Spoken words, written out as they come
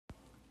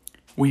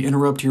We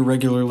interrupt your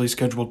regularly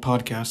scheduled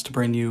podcast to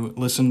bring you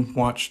Listen,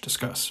 Watch,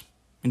 Discuss.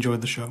 Enjoy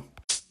the show.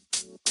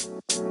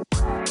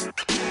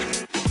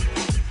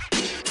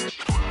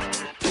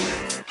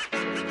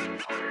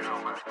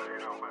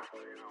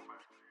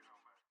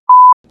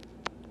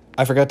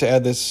 I forgot to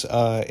add this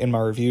in my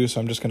review, so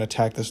I'm just going to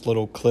tack this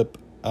little clip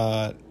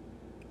right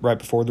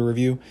before the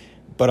review.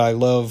 But I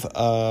love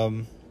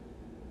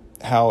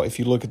how if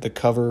you look at the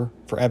cover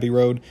for Abbey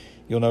Road,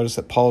 you'll notice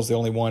that Paul's the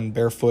only one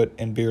barefoot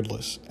and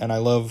beardless. And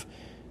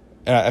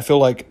I feel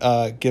like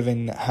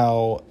given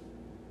how,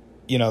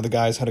 the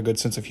guys had a good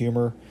sense of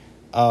humor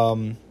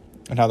and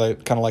how they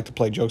kind of like to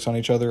play jokes on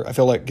each other, I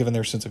feel like given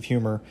their sense of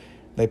humor,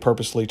 they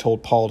purposely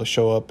told Paul to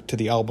show up to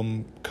the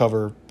album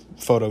cover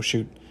photo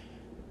shoot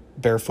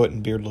barefoot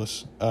and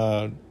beardless,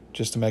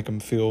 just to make him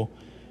feel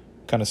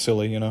kind of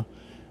silly,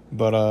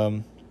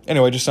 But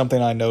anyway, just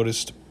something I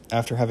noticed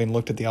after having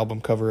looked at the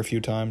album cover a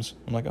few times.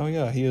 I'm like, oh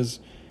yeah, he is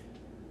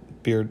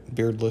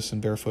beardless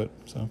and barefoot.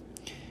 So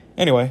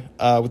anyway,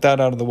 with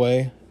that out of the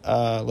way,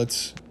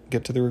 let's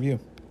get to the review.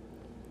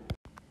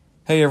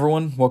 Hey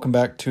everyone, welcome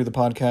back to the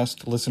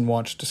podcast Listen,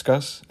 Watch,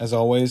 Discuss. As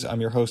always,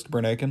 I'm your host,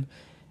 Brent Aiken,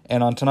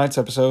 and on tonight's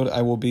episode,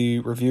 I will be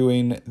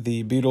reviewing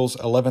the Beatles'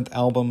 11th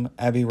album,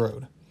 Abbey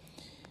Road.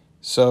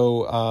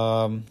 So,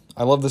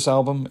 I love this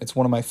album. It's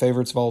one of my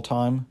favorites of all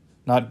time.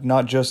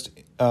 Not just,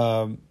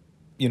 in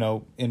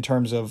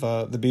terms of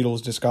the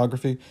Beatles'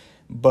 discography,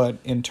 but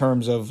in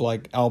terms of,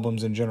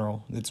 albums in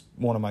general. It's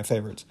one of my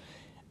favorites.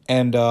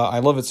 And I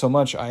love it so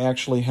much, I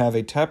actually have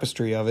a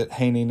tapestry of it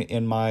hanging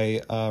in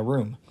my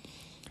room.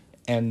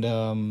 And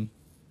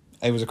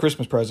it was a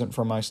Christmas present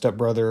from my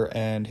stepbrother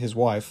and his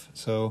wife.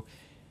 So,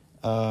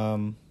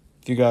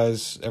 if you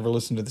guys ever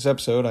listen to this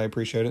episode, I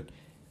appreciate it.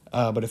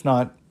 But if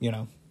not,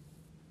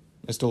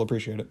 I still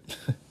appreciate it.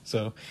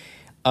 So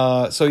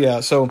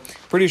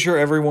pretty sure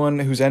everyone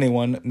who's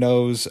anyone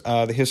knows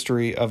the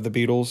history of the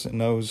Beatles and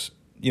knows,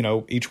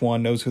 each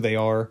one knows who they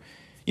are.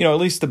 At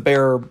least the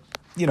bare,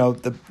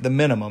 the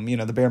minimum,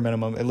 the bare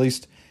minimum, at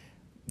least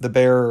the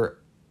bare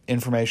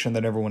information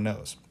that everyone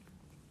knows.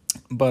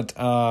 But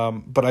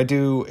I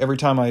do, every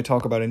time I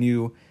talk about a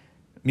new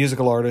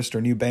musical artist or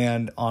new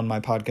band on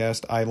my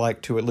podcast, I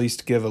like to at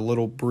least give a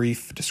little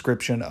brief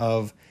description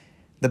of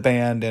the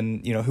band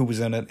and, who was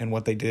in it and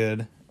what they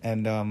did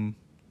and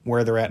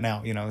where they're at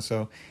now,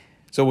 So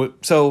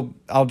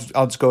I'll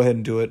just go ahead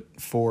and do it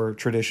for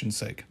tradition's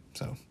sake.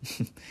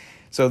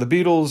 So the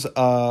Beatles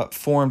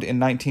formed in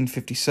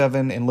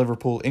 1957 in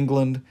Liverpool,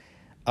 England,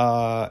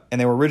 and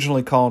they were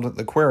originally called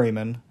the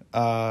Quarrymen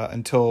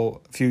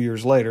until a few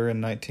years later in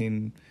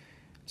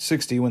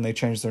 1960 when they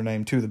changed their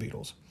name to the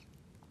Beatles.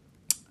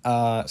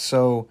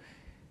 So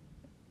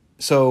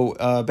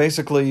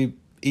basically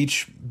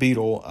each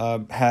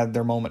Beatle had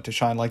their moment to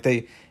shine.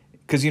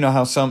 Because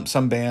how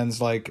some bands,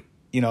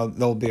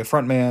 there'll be a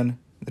front man,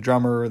 the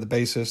drummer, the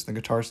bassist, the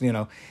guitarist,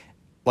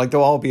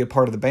 they'll all be a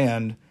part of the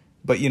band,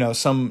 but,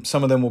 some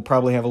of them will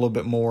probably have a little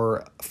bit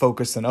more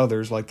focus than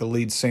others, like the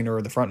lead singer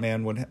or the front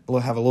man would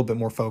have a little bit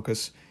more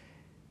focus,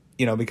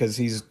 because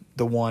he's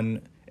the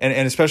one,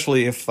 and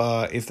especially if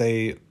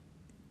they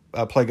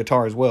play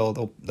guitar as well,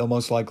 they'll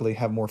most likely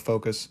have more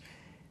focus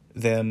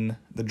than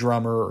the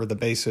drummer or the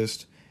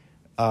bassist.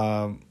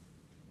 Not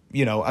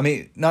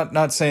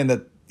saying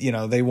that,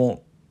 they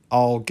won't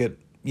all get,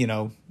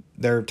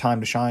 their time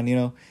to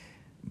shine,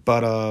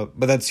 but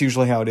that's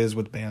usually how it is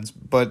with bands.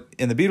 But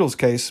in the Beatles'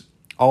 case,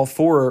 all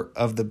four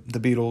of the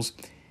Beatles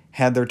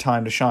had their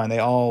time to shine. They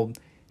all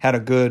had a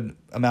good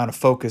amount of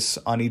focus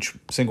on each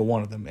single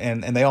one of them,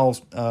 and they all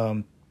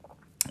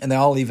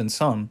even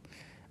sung.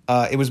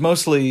 It was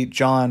mostly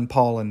John,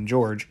 Paul, and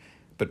George,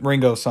 but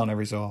Ringo sung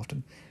every so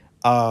often.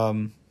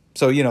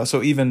 So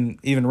even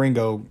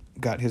Ringo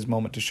got his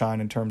moment to shine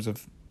in terms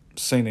of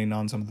singing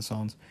on some of the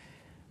songs.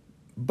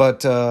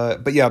 But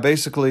yeah,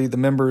 basically the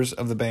members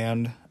of the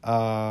band,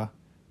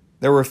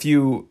 there were a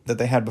few that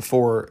they had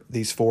before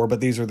these four, but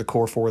these are the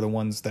core four, the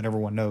ones that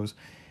everyone knows.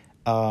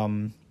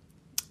 John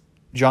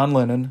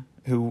Lennon,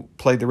 who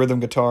played the rhythm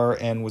guitar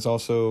and was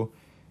also,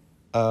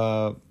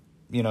 was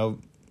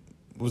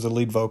a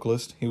lead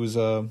vocalist. He was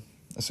a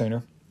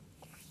singer.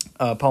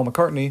 Paul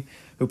McCartney,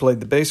 who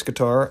played the bass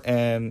guitar,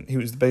 and he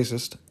was the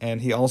bassist,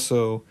 and he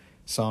also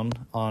sung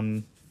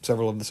on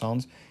several of the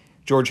songs.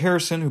 George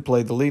Harrison, who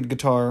played the lead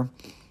guitar,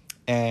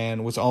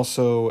 and was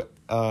also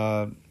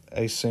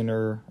a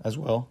singer as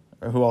well,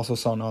 who also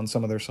sung on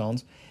some of their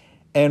songs.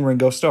 And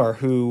Ringo Starr,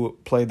 who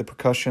played the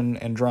percussion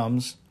and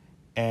drums,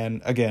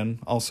 and again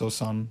also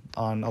sung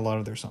on a lot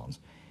of their songs.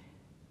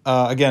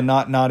 Again,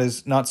 not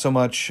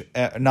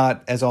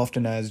as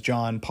often as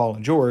John, Paul,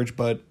 and George,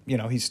 but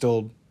he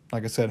still,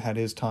 like I said, had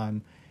his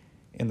time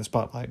in the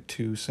spotlight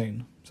to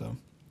sing. So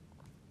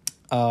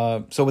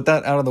with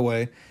that out of the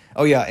way,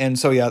 so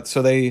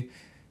they,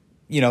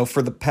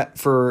 from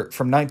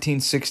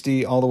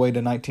 1960 all the way to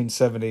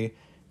 1970,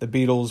 the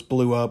Beatles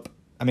blew up.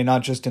 I mean,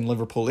 not just in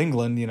Liverpool,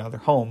 England, their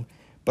home,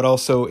 but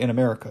also in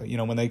America.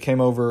 When they came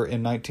over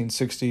in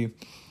 1960,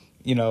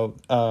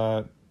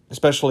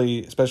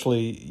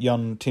 especially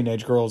young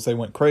teenage girls, they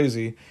went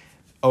crazy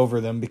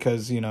over them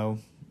because they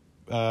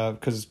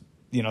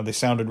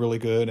sounded really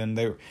good, and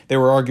they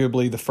were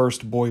arguably the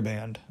first boy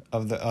band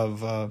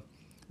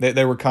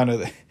they were kind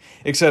of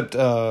except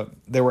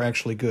they were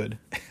actually good.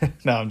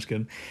 No, I'm just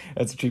kidding.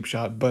 That's a cheap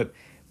shot, but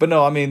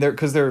no, I mean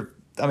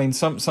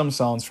some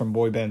songs from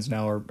boy bands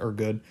now are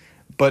good,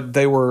 but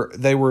they were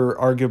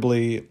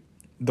arguably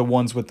the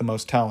ones with the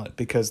most talent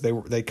because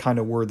they kind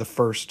of were the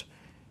first,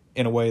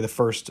 in a way, the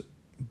first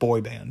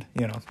boy band,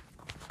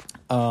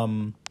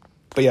 But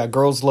yeah,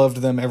 girls loved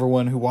them.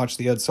 Everyone who watched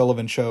the Ed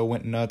Sullivan Show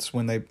went nuts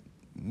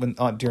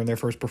during their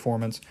first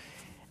performance,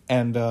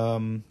 and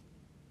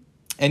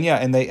they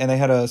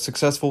had a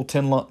successful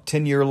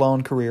 10-year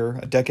long career,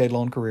 a decade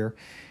long career,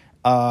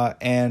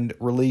 and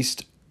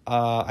released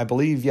I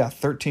believe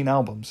 13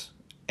 albums,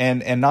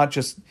 and not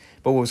just.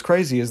 But what was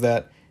crazy is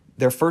that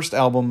their first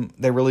album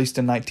they released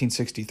in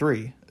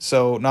 1963.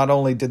 So not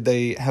only did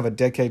they have a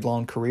decade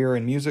long career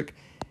in music,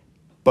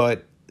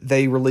 but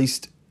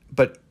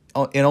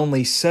in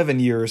only 7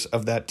 years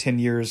of that 10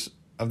 years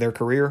of their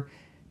career,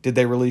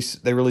 they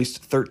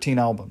released 13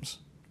 albums,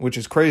 which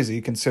is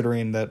crazy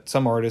considering that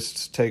some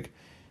artists take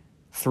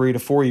 3 to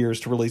 4 years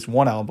to release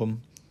one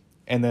album,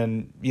 and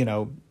then,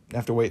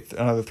 have to wait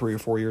another 3 or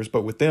 4 years.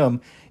 But with them,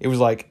 it was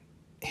like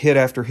hit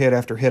after hit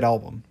after hit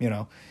album,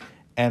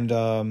 and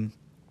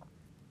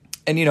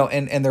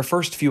their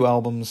first few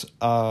albums,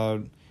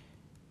 were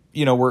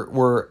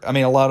I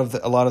mean, a lot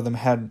of them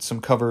had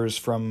some covers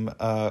from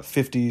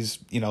 50s,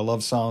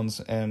 love songs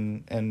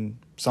and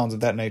songs of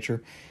that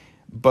nature,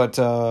 but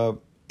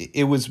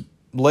it was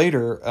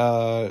later,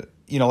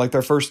 like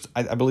their first,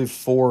 I believe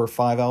 4 or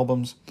 5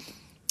 albums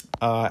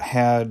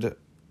had,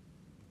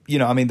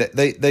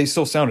 they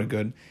still sounded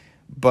good,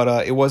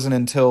 but it wasn't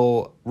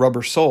until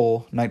Rubber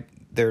Soul,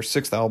 their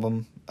 6th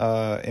album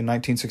in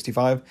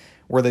 1965,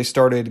 where they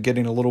started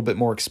getting a little bit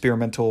more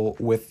experimental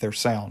with their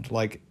sound,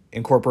 like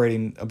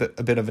incorporating a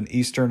bit of an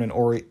Eastern and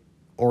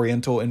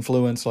Oriental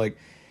influence, like,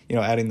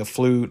 adding the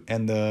flute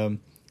and the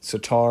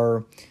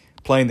sitar,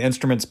 playing the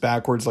instruments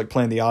backwards, like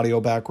playing the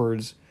audio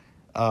backwards,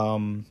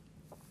 and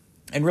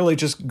really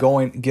just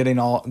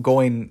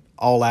going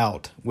all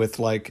out with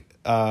like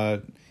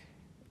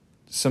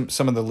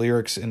some of the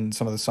lyrics in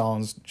some of the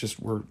songs just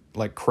were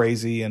like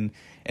crazy and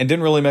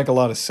didn't really make a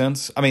lot of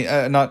sense. I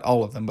mean, not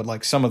all of them, but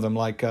like some of them,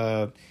 like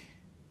the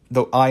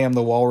I Am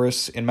the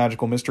Walrus in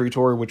Magical Mystery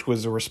Tour, which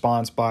was a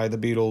response by the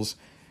Beatles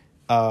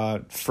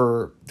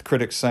for the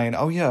critics saying,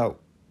 "Oh yeah,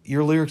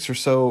 your lyrics are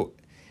so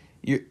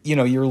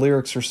your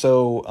lyrics are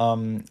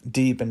so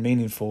deep and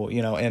meaningful,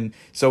 and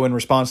so in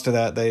response to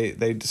that,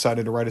 they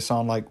decided to write a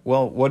song like,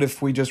 well, what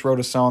if we just wrote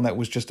a song that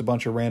was just a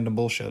bunch of random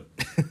bullshit,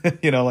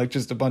 like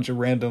just a bunch of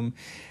random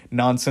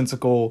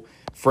nonsensical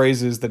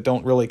phrases that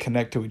don't really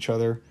connect to each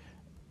other,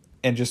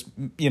 and just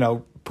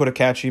put a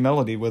catchy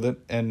melody with it,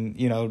 and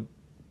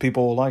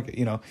people will like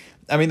it,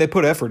 I mean, they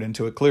put effort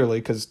into it clearly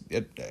because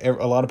a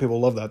lot of people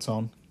love that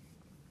song,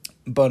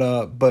 but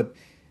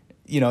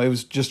it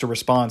was just a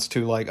response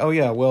to like, oh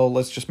yeah, well,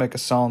 let's just make a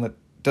song that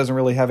doesn't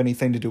really have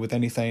anything to do with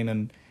anything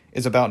and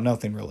is about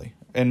nothing really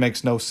and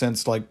makes no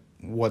sense like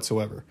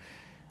whatsoever.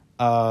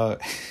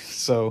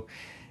 So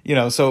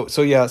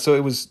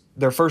it was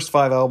their first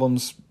 5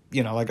 albums,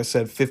 like I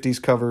said,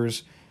 50s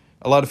covers,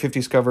 a lot of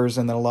 50s covers,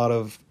 and then a lot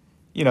of,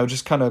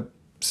 just kind of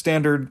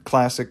standard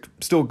classic,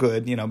 still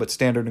good, but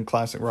standard and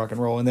classic rock and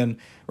roll. And then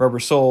Rubber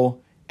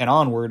Soul and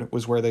onward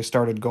was where they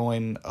started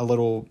going a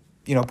little,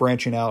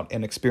 branching out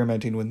and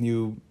experimenting with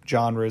new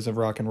genres of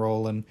rock and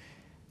roll and,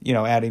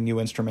 adding new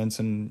instruments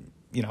and,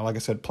 like I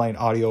said, playing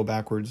audio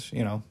backwards,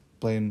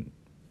 playing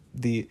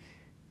the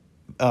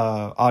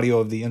audio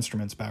of the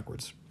instruments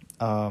backwards.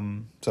 But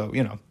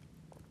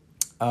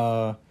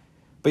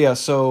yeah,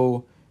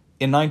 so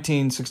in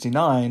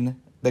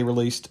 1969, they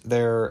released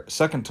their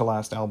second to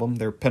last album,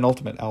 their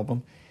penultimate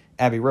album,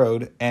 Abbey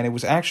Road, and it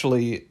was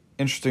actually,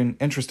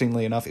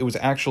 interestingly enough, it was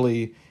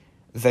actually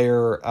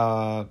their...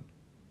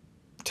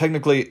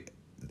 technically,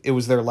 it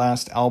was their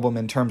last album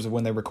in terms of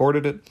when they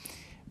recorded it,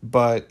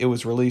 but it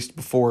was released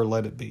before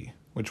Let It Be,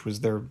 which was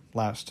their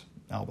last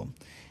album.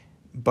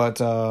 But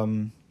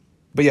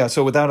yeah,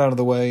 so with that out of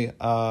the way,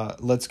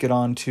 let's get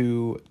on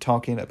to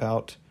talking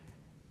about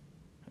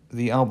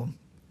the album.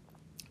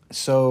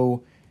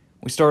 So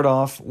we start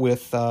off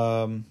with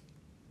the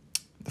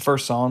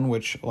first song,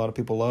 which a lot of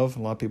people love,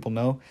 a lot of people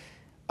know,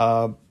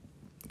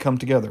 Come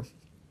Together.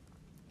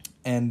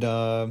 And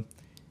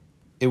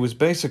it was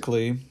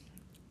basically...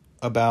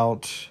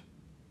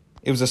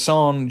 it was a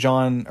song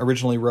John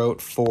originally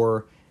wrote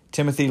for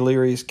Timothy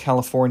Leary's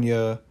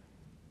California,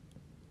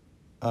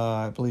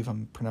 I believe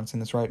I'm pronouncing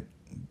this right,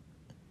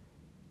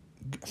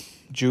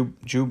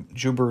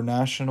 Juber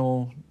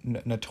National,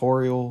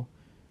 Notorial,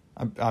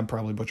 I'm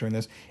probably butchering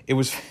this. It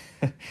was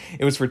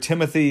for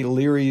Timothy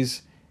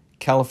Leary's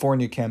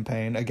California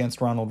campaign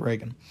against Ronald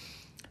Reagan.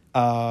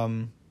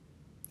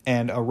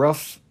 And a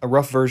rough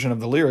version of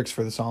the lyrics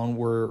for the song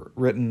were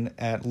written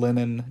at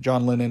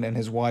John Lennon and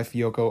his wife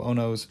Yoko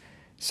Ono's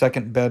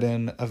second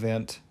bed-in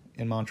event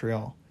in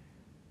Montreal.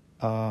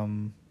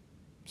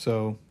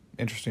 So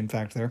interesting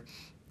fact there.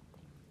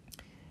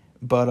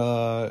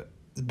 But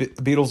the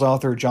Beatles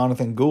author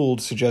Jonathan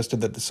Gould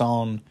suggested that the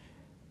song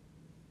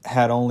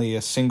had only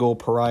a single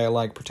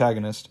pariah-like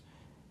protagonist,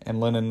 and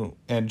Lennon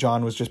and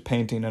John was just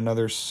painting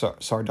another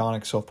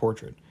sardonic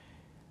self-portrait.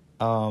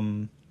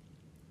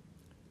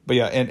 But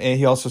yeah, and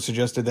he also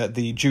suggested that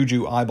the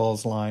Juju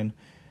eyeballs line,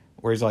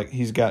 where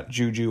he's got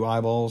Juju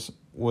eyeballs,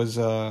 was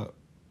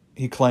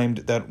he claimed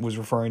that was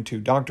referring to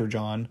Dr.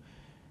 John,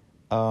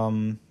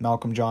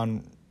 Malcolm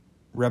John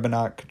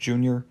Rebennack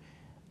Jr.,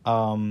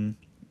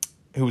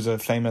 who was a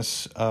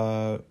famous,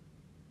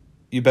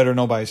 you better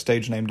know by his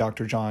stage name,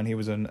 Dr. John. He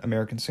was an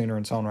American singer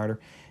and songwriter.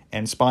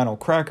 And Spinal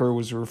Cracker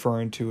was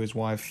referring to his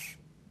wife,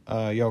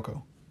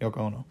 Yoko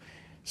Ono.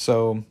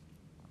 So,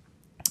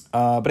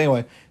 but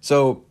anyway,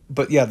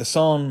 but yeah, the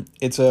song,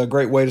 it's a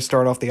great way to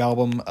start off the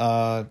album.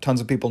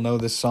 Tons of people know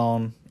this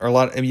song, or a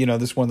lot,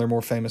 this is one of their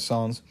more famous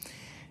songs.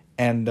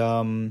 And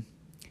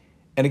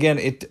again,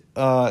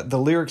 the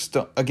lyrics,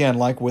 again,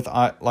 like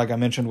I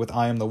mentioned with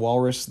I Am the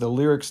Walrus, the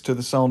lyrics to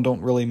the song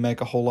don't really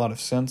make a whole lot of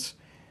sense.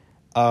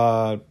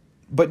 But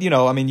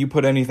you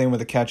put anything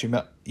with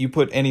a you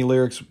put any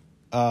lyrics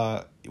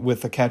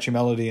with a catchy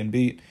melody and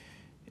beat,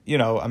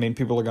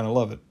 people are going to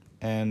love it.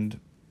 And,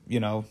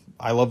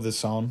 I love this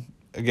song.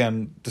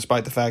 Again,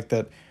 despite the fact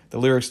that the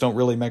lyrics don't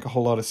really make a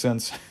whole lot of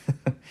sense,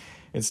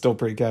 it's still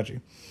pretty catchy.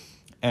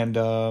 And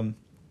I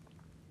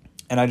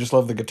just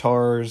love the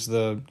guitars,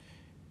 the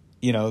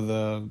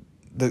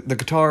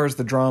guitars,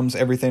 the drums,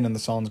 everything in the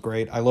song's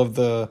great. I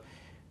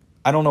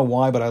don't know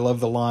why, but I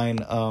love the line,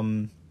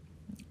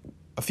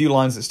 a few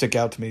lines that stick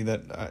out to me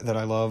that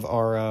I love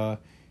are,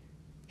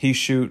 he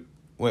shoot,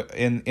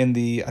 in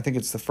the, I think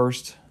it's the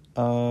first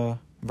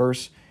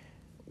verse,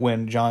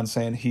 when John's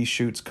saying he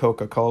shoots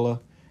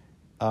Coca-Cola.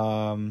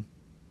 And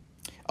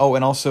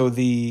also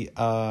the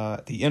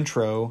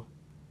intro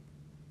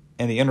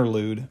and the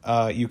interlude,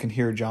 you can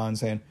hear John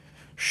saying,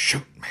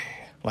 shoot me,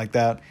 like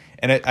that.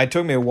 And it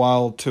took me a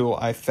while till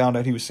I found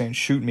out he was saying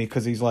shoot me,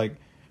 because he's like,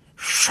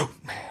 shoot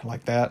me,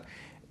 like that.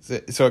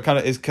 So it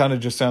kind of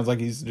just sounds like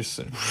he's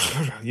just,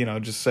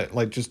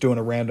 just doing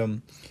a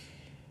random,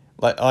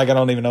 like I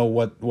don't even know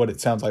what it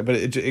sounds like, but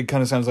it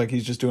kind of sounds like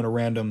he's just doing a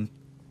random,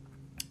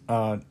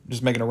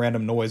 just making a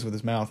random noise with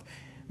his mouth.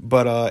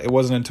 But it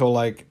wasn't until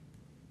like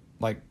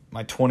my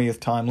 20th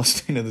time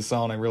listening to the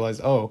song I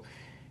realized, oh,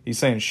 he's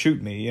saying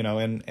shoot me,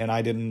 and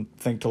I didn't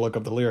think to look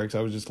up the lyrics.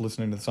 I was just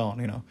listening to the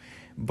song,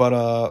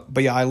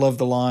 But yeah, I love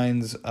the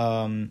lines.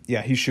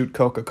 He shoot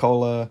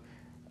Coca-Cola.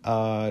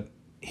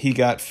 He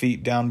got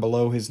feet down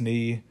below his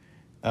knee.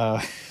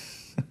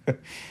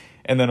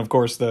 And then, of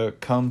course, the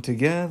come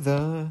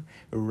together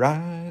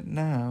right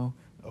now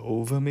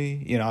over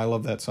me. I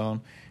love that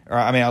song.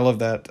 I love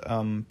that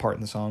part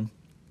in the song.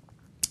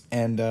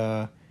 And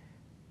I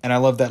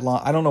love that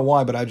line. I don't know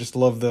why, but I just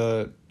love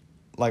the,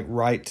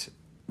 right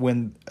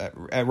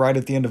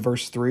at the end of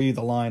verse 3,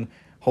 the line,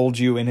 hold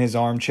you in his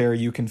armchair,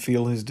 you can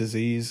feel his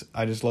disease.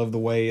 I just love the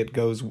way it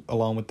goes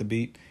along with the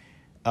beat.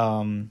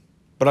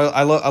 But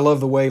I love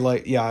the way,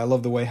 I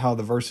love the way how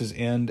the verses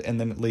end and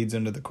then it leads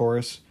into the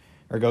chorus,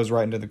 or goes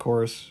right into the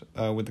chorus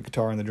with the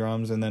guitar and the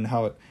drums, and then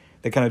how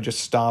they kind of just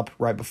stop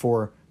right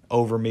before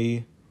over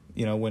me,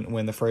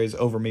 when the phrase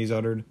over me is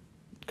uttered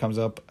comes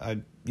up.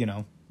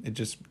 It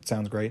just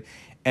sounds great.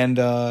 And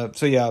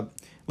so yeah,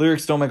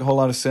 lyrics don't make a whole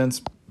lot of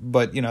sense,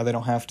 but they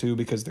don't have to,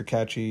 because they're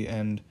catchy,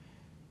 and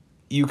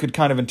you could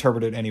kind of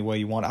interpret it any way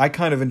you want. I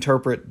kind of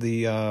interpret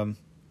the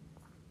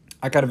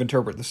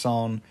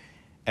song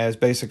as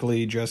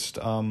basically just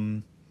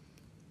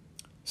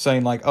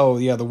saying oh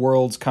yeah, the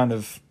world's kind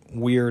of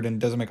weird and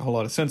doesn't make a whole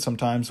lot of sense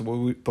sometimes,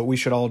 but we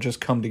should all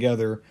just come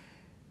together,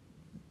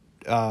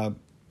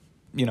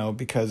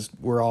 because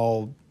we're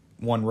all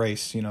one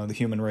race, the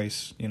human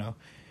race,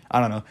 I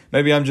don't know.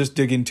 Maybe I'm just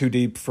digging too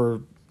deep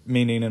for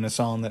meaning in a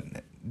song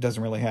that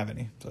doesn't really have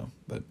any. So,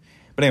 but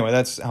anyway,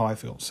 that's how I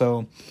feel.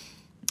 So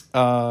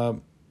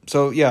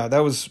yeah, that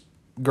was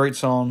great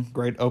song,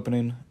 great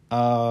opening.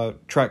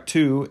 Track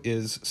 2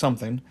 is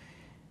Something,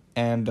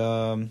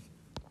 and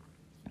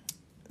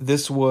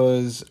this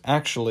was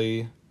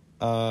actually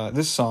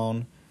this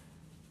song.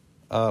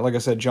 Like I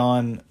said,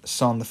 John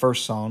sung the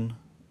first song.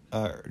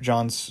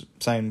 John's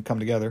saying "Come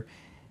Together."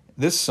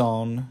 This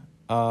song,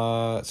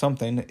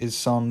 Something, is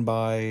sung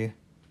by.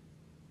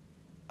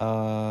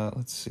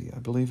 Let's see. I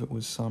believe it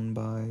was sung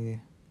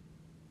by.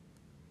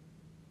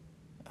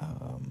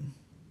 I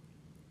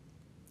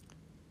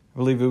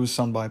believe it was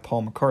sung by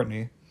Paul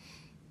McCartney.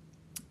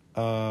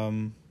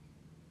 Oh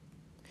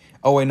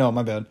wait, no,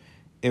 my bad.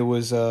 It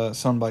was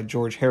sung by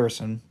George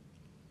Harrison,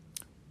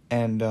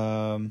 and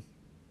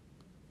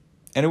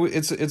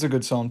it's a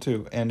good song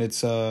too, and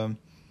it's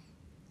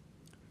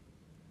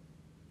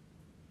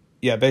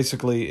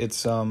basically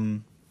it's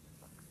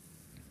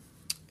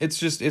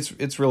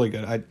really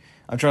good.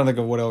 I'm trying to think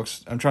of what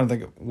else. I'm trying to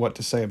think of what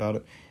to say about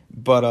it,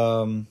 but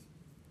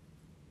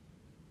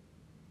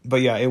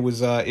yeah, it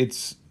was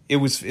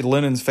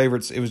Lennon's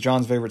favorite. It was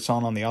John's favorite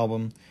song on the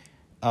album.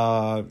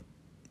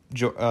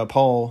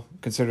 Paul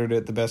considered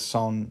it the best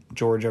song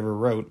George ever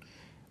wrote,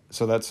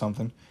 so that's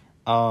something.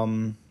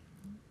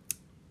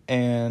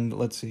 And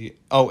let's see.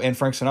 Oh, and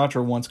Frank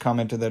Sinatra once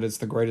commented that it's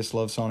the greatest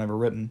love song ever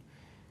written.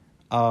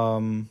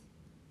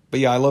 But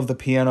yeah, I love the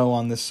piano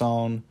on this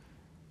song.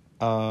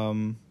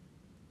 And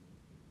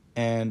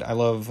I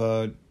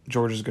love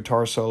George's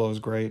guitar solo is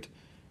great.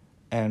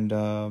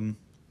 And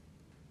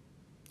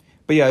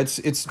but yeah,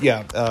 it's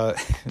yeah.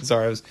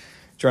 Sorry, I was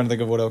trying to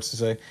think of what else to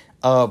say.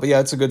 But yeah,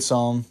 it's a good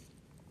song.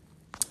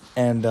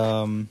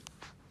 And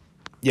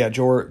yeah,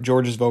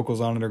 George's vocals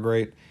on it are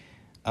great.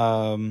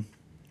 Yeah,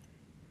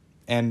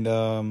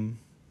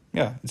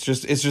 it's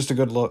just a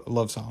good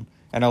love song.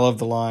 And I love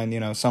the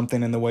line,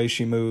 something in the way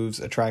she moves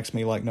attracts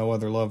me like no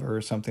other lover,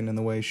 or something in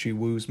the way she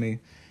woos me.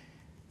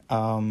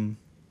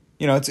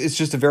 It's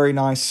just a very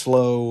nice,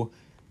 slow,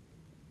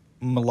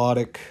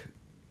 melodic,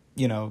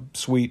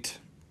 sweet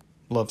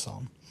love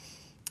song.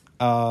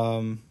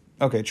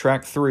 Okay,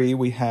 track 3,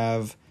 we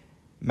have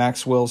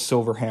Maxwell's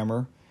Silver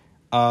Hammer.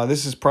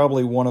 This is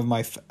probably one of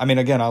my...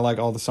 again, I like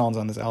all the songs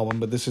on this album,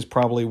 but this is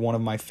probably one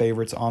of my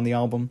favorites on the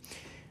album.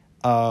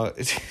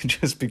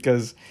 Just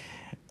because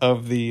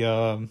of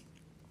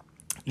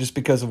just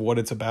because of what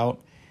it's about.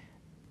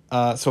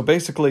 So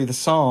basically, the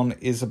song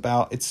is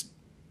about...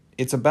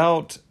 It's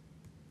about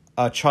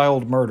a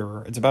child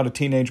murderer. It's about a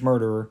teenage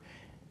murderer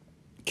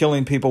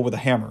killing people with a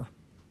hammer.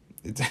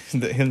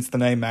 Hence the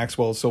name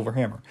Maxwell's Silver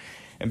Hammer.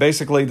 And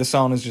basically, the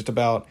song is just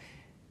about...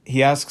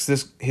 He asks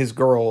his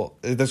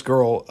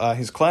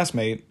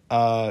classmate,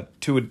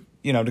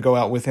 to go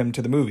out with him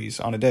to the movies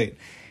on a date.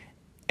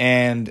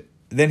 And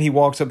then he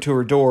walks up to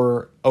her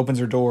door, opens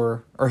her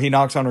door, or he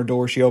knocks on her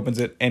door, she opens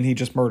it, and he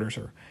just murders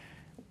her.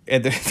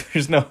 And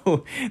there's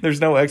no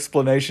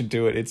explanation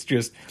to it. It's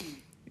just,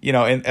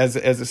 and as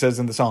it says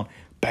in the song,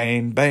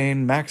 bang,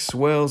 bang,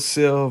 Maxwell's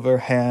silver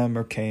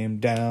hammer came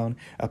down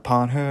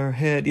upon her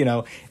head,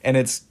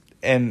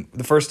 and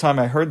the first time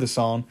I heard the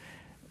song,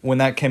 when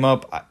that came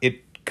up,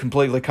 it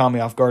completely caught me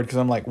off guard, because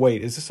I'm like,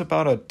 wait, is this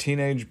about a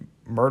teenage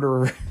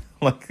murderer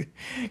like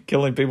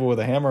killing people with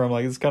a hammer? I'm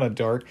like, it's kind of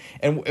dark.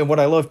 And what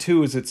I love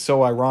too is it's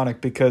so ironic,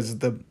 because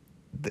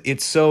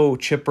it's so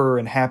chipper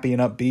and happy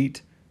and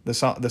upbeat.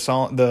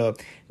 The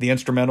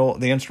instrumental,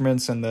 the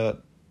instruments, and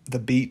the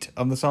beat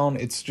of the song,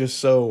 it's just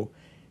so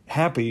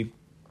happy.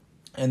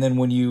 And then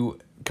when you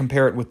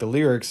compare it with the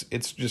lyrics,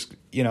 it's just,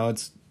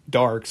 it's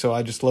dark. So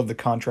I just love the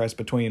contrast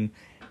between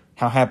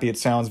how happy it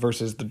sounds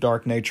versus the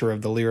dark nature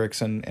of the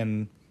lyrics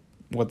and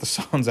what the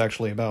song's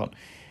actually about.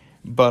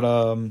 But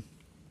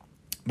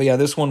yeah,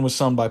 this one was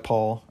sung by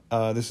Paul.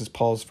 This is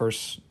Paul's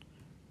first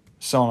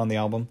song on the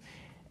album,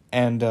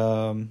 and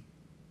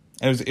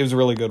it was a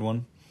really good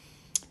one.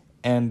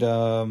 And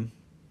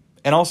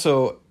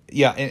also,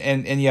 yeah,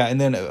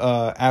 and then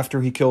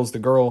after he kills the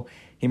girl,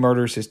 he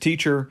murders his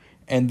teacher,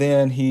 and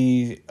then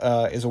he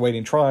is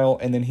awaiting trial,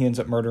 and then he ends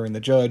up murdering the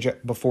judge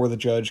before the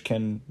judge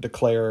can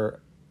declare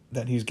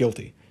that he's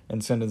guilty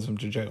and sentence him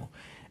to jail.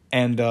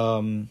 And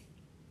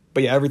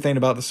but yeah, everything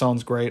about the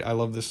song's great. I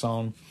love this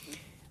song.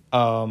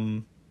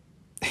 I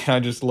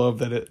just love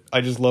that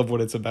I just love what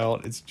it's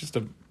about. It's just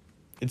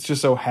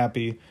so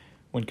happy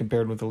when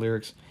compared with the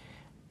lyrics.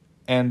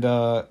 And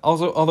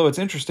also, although it's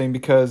interesting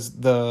because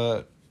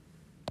the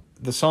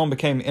song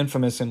became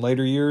infamous in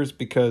later years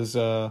because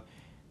John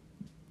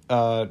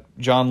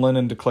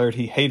Lennon declared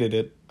he hated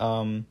it.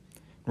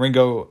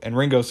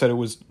 Ringo said it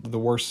was the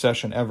worst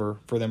session ever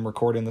for them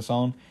recording the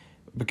song,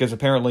 because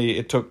apparently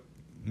it took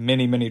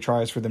many, many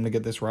tries for them to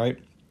get this right.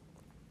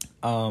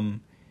 And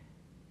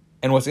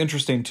what's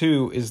interesting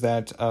too is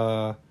that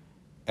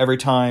every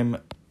time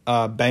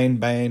Bane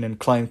Bane and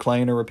Clane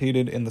Clane are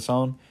repeated in the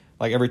song,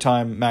 like every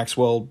time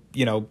Maxwell,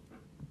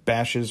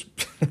 bashes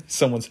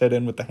someone's head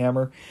in with the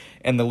hammer,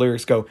 and the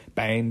lyrics go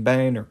Bane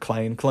Bane or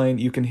Clane Clane,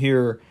 you can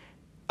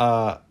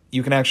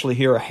actually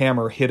hear a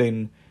hammer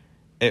hitting.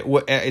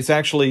 It's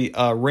actually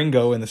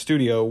Ringo in the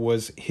studio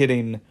was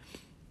hitting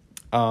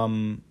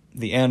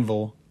the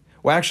anvil.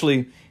 Well,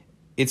 actually,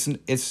 it's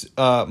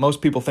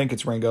most people think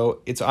it's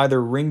Ringo. It's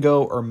either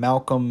Ringo or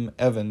Malcolm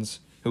Evans,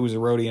 who was a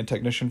roadie and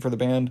technician for the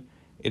band.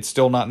 It's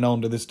still not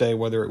known to this day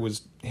whether it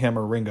was him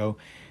or Ringo.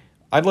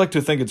 I'd like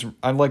to think it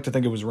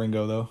was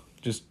Ringo though.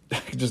 Just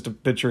to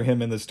picture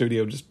him in the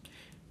studio, just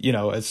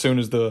as soon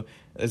as they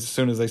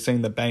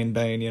sing the bang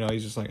bang,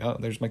 he's just like, oh,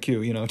 there's my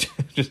cue,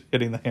 just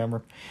hitting the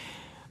hammer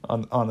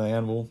on the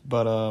anvil.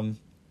 But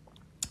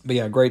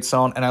yeah, great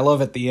song, and I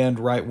love at the end,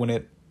 right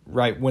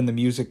when the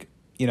music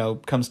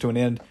comes to an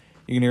end,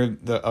 you can hear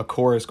a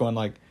chorus going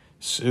like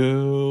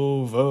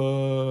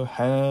silver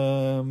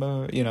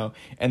hammer,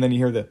 and then you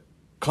hear the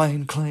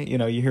clang clang,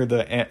 you hear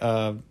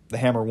the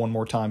hammer one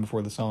more time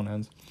before the song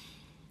ends.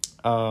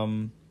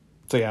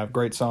 So yeah,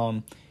 great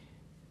song.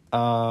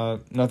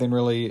 Nothing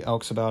really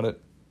else about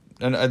it,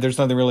 and there's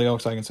nothing really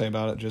else I can say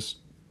about it. Just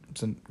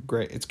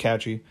it's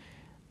catchy.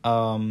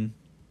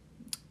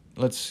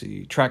 Let's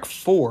see. Track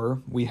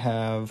 4, we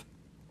have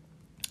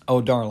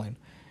Oh Darling.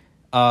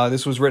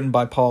 This was written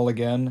by Paul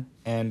again,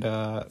 and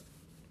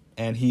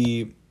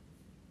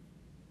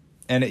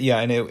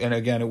and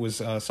again, it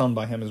was sung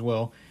by him as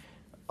well.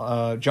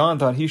 John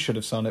thought he should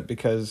have sung it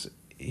because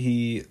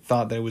he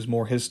thought that it was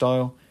more his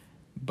style,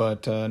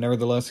 but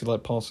nevertheless, he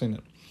let Paul sing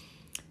it.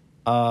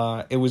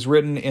 It was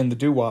written in the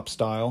doo-wop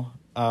style,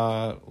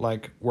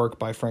 like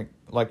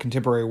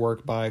contemporary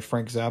work by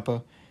Frank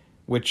Zappa,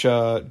 which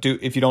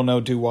if you don't know,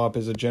 doo-wop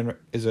is a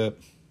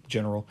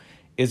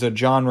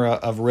genre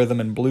of rhythm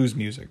and blues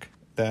music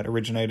that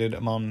originated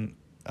among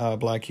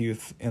black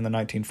youth in the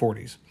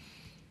 1940s,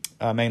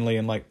 mainly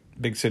in like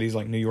big cities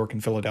like New York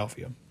and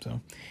Philadelphia. So,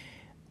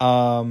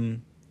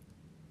 and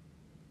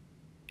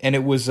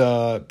it was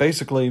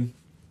basically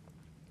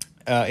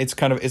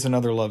it's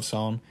another love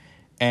song,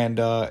 and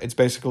it's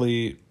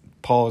basically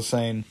Paul is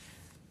saying,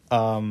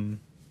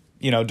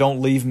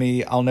 don't leave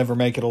me. I'll never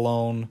make it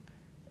alone.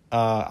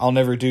 I'll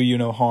never do you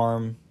no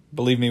harm.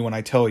 Believe me when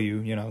I tell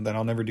you, that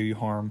I'll never do you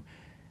harm.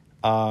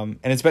 And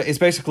it's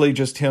basically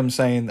just him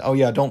saying, oh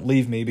yeah, don't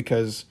leave me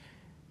because,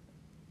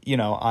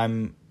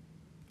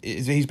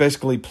 he's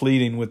basically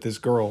pleading with this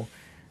girl,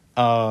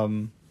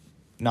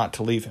 not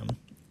to leave him.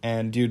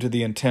 And due to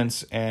the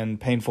intense and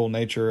painful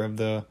nature of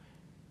the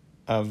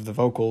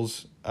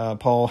vocals,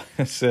 Paul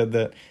said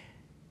that,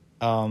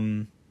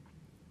 Paul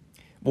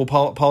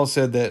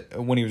said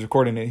that when he was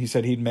recording it, he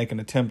said he'd make an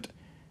attempt,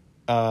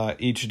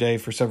 each day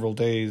for several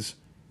days,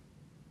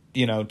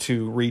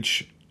 to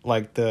reach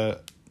like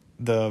the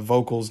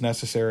vocals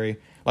necessary,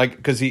 like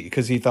because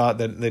he thought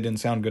that they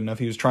didn't sound good enough.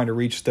 He was trying to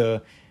reach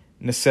the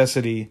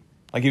necessity,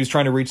 like he was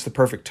trying to reach the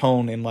perfect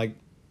tone in like,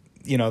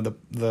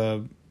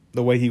 the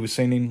way he was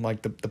singing,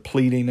 like the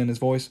pleading in his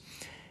voice,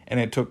 and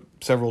it took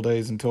several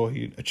days until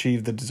he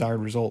achieved the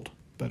desired result.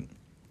 But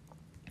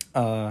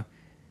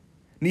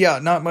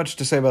not much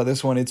to say about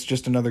this one. It's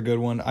just another good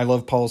one. I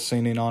love Paul's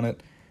singing on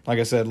it. Like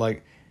I said,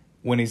 like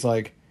when he's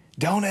like,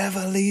 "Don't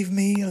ever leave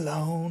me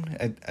alone,"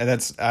 and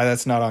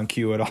that's not on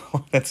cue at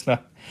all. that's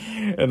not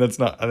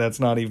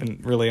even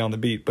really on the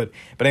beat. But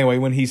anyway,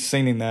 when he's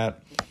singing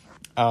that,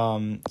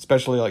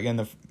 especially like in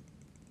the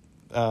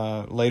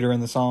later in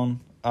the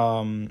song,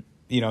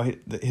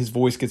 his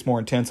voice gets more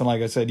intense, and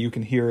like I said, you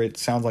can hear it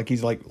sounds like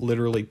he's like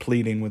literally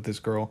pleading with this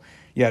girl.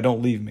 Yeah,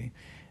 don't leave me,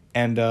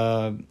 and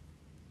the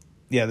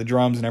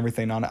drums and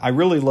everything on it. I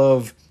really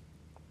love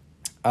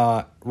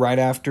right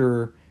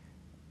after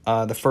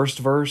the first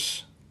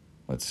verse.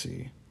 Let's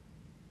see.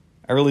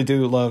 I really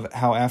do love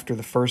how after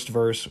the first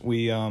verse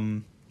we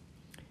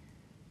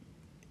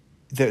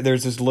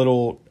there's this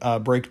little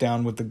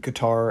breakdown with the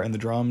guitar and the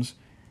drums,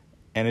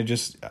 and it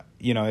just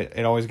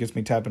it always gets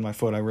me tapping my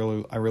foot. I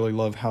really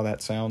love how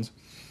that sounds,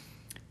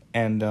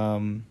 and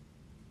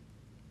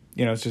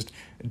it's just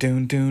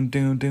doon doon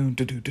doon doon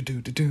doon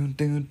doon doon doon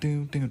doon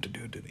doon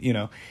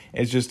doon.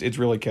 It's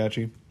really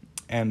catchy,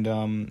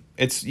 and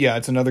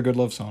it's another good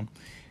love song.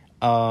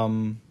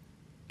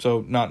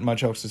 So not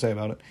much else to say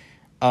about it.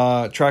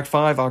 Track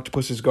 5,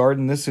 Octopus's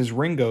Garden. This is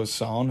Ringo's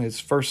song, his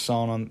first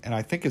song and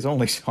I think his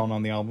only song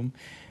on the album.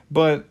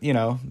 But,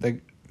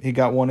 he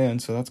got one in,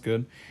 so that's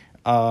good.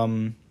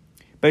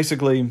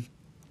 Basically,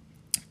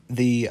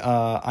 the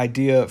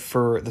idea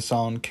for the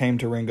song came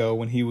to Ringo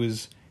when he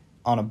was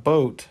on a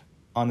boat,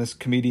 on this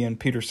comedian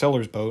Peter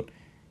Sellers' boat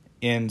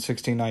in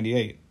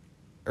 1698.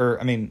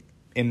 In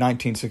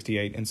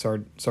 1968 in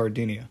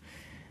Sardinia.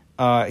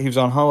 He was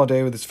on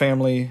holiday with his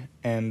family,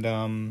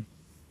 and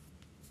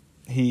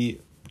he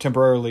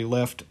temporarily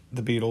left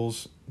the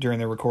Beatles during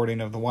their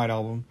recording of the White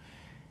Album,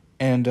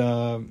 and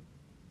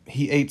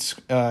he ate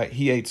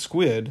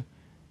squid.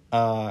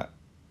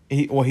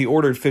 He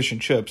ordered fish and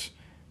chips,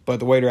 but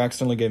the waiter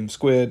accidentally gave him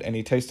squid, and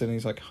he tasted it, and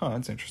he's like,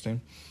 that's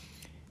interesting.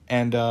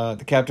 And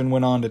the captain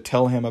went on to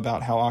tell him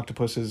about how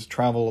octopuses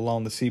travel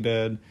along the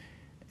seabed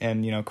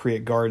and,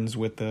 create gardens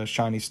with the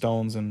shiny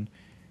stones and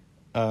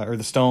or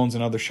the stones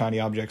and other shiny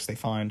objects they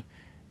find.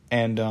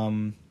 And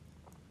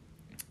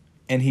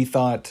he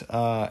thought,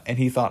 oh,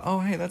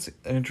 hey, that's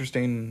an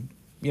interesting,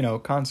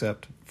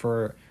 concept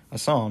for a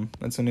song.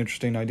 That's an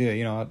interesting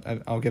idea.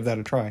 I'll give that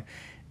a try.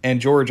 And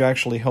George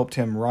actually helped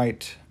him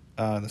write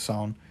the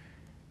song.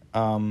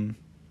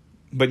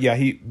 But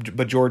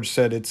George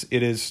said it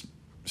is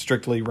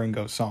strictly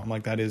Ringo's song.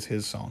 Like, that is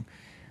his song.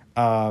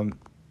 And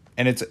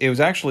it was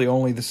actually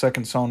only the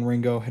second song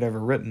Ringo had ever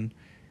written,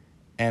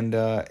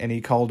 and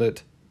he called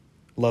it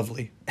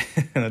Lovely.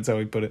 That's how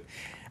he put it.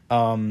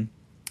 And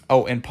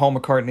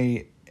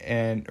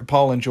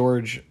Paul and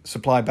George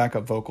supply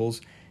backup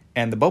vocals,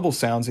 and the bubble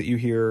sounds that you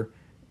hear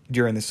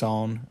during the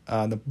song,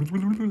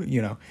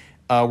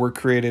 were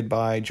created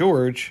by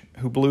George,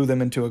 who blew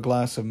them into a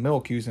glass of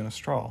milk using a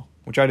straw,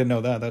 which I didn't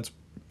know that. That's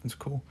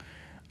cool.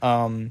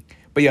 But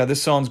yeah,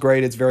 this song's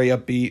great. It's very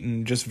upbeat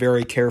and just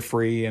very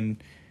carefree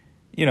and,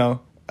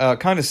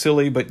 kind of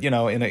silly, but,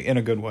 in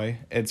a good way.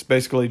 It's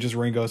basically just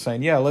Ringo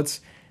saying,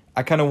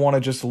 I kind of want to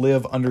just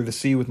live under the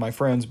sea with my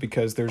friends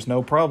because there's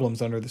no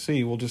problems under the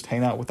sea. We'll just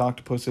hang out with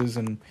octopuses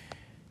and,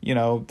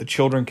 the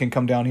children can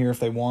come down here if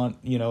they want.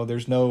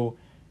 There's no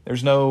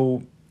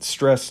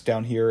stress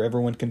down here.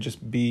 Everyone can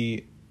just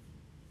be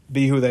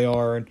who they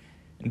are and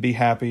be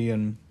happy.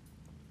 And,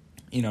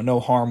 no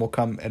harm will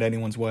come at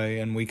anyone's way,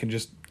 and we can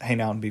just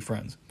hang out and be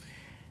friends.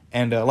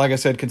 And like I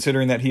said,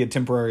 considering that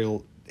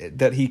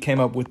he came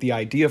up with the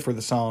idea for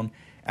the song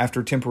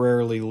after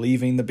temporarily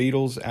leaving the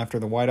Beatles after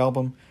the White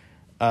Album,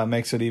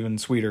 makes it even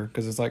sweeter,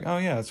 because it's like, oh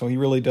yeah, so he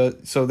really does.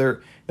 So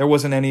there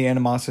wasn't any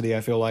animosity,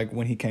 I feel like,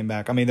 when he came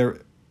back. I mean,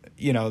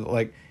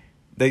 like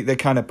they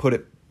kind of put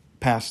it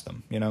past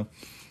them,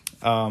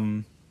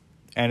 and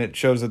it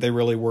shows that they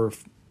really were,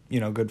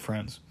 good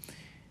friends.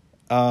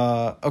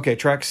 Okay,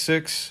 track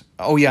 6.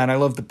 Oh yeah, and I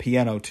love the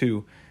piano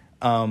too.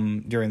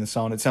 During the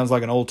song, it sounds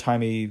like an old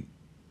timey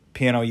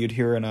piano you'd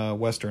hear in a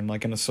Western,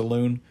 like in a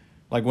saloon,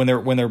 like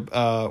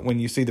when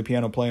you see the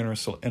piano playing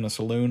in a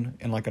saloon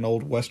in like an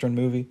old Western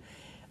movie.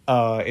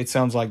 It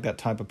sounds like that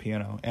type of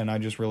piano, and I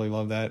just really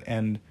love that.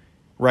 And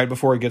right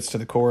before it gets to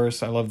the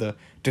chorus, I love the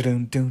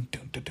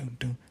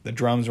the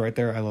drums right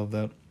there. I love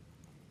that.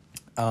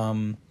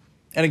 And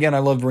again, I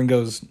love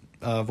Ringo's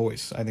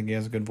voice. I think he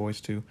has a good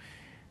voice too,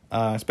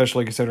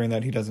 especially considering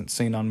that he doesn't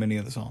sing on many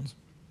of the songs.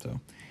 So,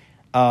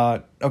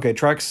 okay,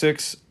 track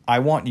 6, I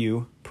Want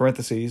You,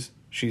 parentheses,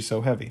 She's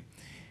So Heavy.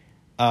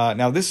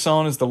 Now, this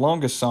song is the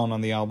longest song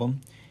on the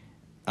album,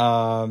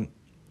 and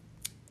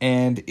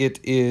it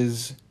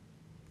is,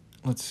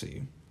 let's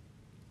see,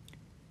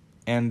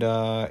 and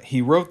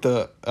he wrote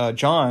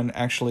John,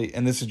 actually,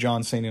 and this is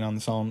John singing on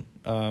the song,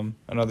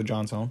 another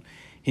John song.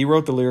 He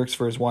wrote the lyrics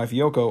for his wife,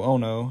 Yoko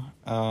Ono,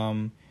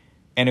 and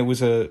it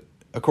was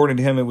according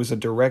to him, it was a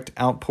direct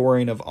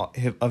outpouring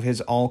of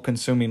his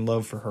all-consuming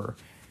love for her.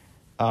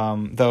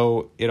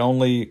 Though it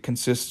only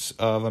consists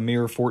of a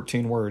mere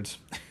 14 words.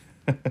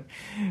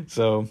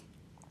 So,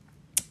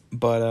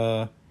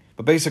 but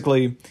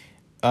basically,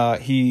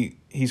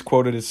 he's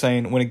quoted as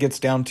saying, when it gets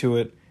down to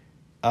it,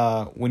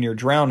 when you're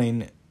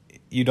drowning,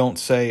 you don't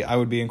say, I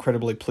would be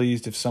incredibly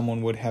pleased if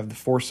someone would have the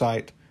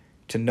foresight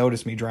to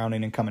notice me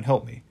drowning and come and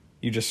help me.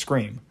 You just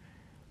scream.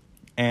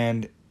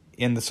 And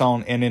in the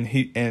song, and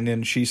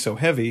in She's So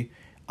Heavy,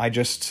 I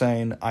just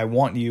saying, I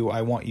want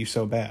you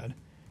so bad.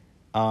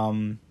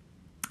 And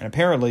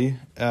apparently,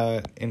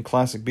 in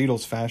classic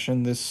Beatles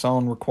fashion, this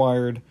song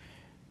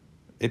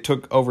it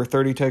took over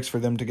 30 takes for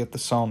them to get the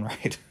song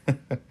right.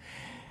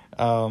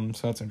 So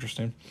that's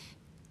interesting.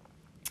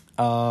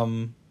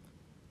 But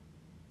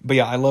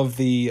yeah, I love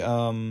the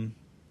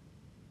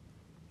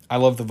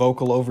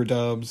vocal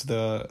overdubs,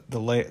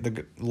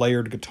 the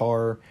layered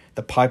guitar,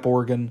 the pipe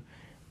organ,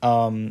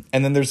 and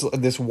then there's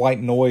this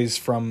white noise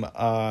from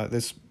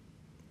this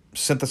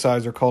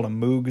synthesizer called a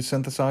Moog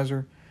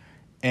synthesizer.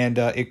 And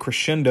it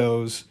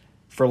crescendos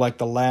for like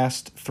the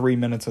last 3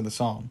 minutes of the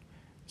song.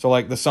 So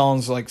like the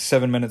song's like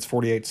 7 minutes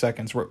 48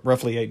 seconds,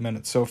 roughly 8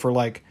 minutes. So for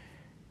like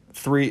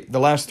the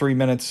last 3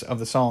 minutes of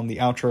the song, the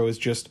outro is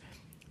just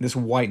this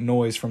white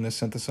noise from this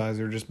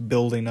synthesizer just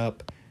building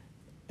up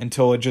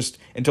until it just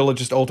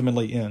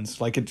ultimately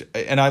ends. Like it,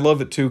 and I love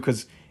it too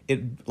because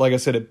it, like I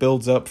said, it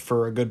builds up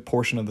for a good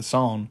portion of the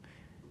song,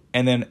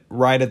 and then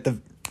right at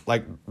the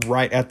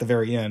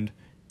very end,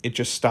 it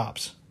just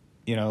stops.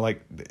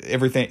 Like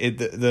everything,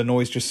 the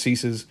noise just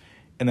ceases,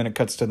 and then it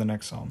cuts to the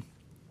next song.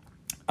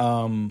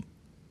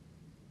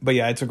 But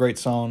yeah, it's a great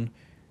song.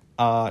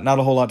 Not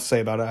a whole lot to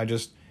say about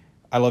it.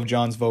 I love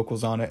John's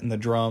vocals on it and the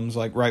drums.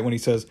 Like right when he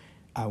says,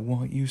 "I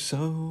want you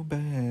so bad,"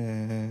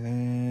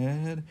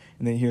 and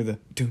then you hear the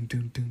doom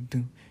doom doom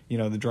doom.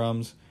 The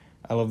drums.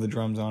 I love the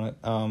drums on it.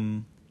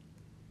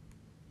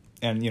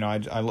 And I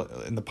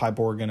and the pipe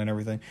organ and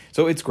everything.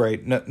 So it's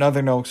great.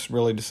 Nothing else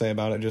really to say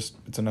about it. Just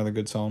it's another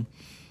good song.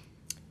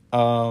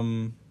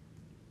 So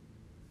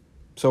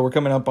we're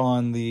coming up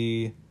on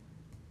so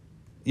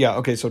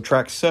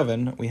track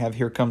 7, we have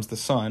Here Comes the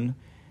Sun.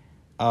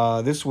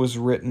 This was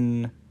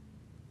written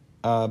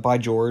by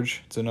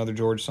George. It's another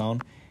George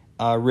song.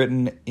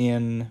 Written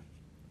in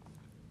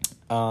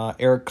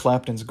Eric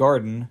Clapton's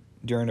garden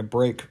during a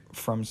break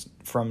from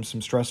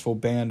some stressful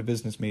band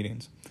business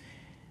meetings.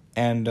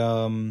 And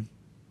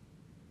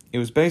it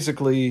was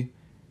basically,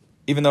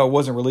 even though it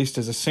wasn't released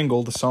as a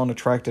single, the song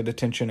attracted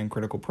attention and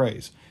critical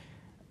praise.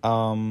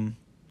 And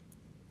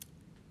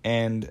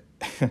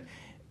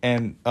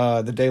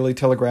the Daily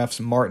Telegraph's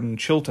Martin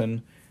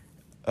Chilton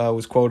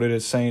was quoted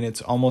as saying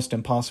it's almost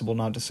impossible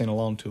not to sing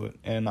along to it.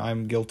 And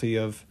I'm guilty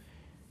of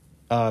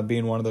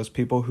being one of those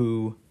people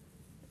who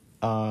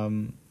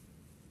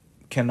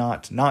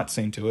cannot not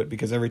sing to it,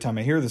 because every time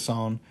I hear the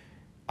song,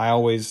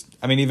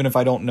 even if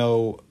I don't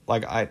know,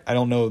 like I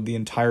don't know the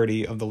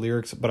entirety of the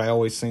lyrics, but I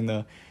always sing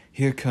the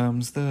 "Here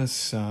comes the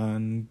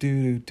sun,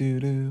 doo doo doo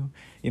doo,"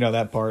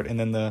 that part, and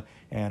then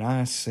 "and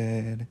I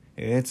said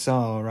it's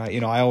all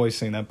right." I always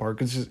sing that part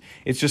because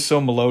it's just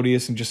so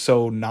melodious and just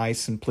so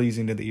nice and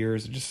pleasing to the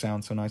ears. It just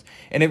sounds so nice,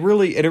 and it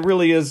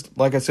really is,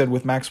 like I said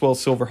with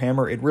Maxwell's Silver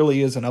Hammer, it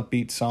really is an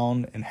upbeat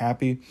song and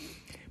happy,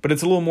 but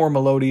it's a little more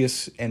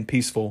melodious and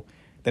peaceful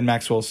than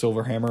Maxwell's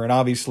Silver Hammer, and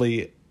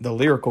obviously the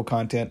lyrical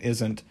content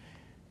isn't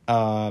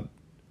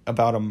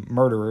about a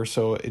murderer,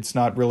 so it's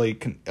not really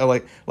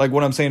like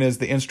what I'm saying is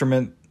the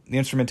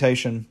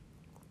instrumentation,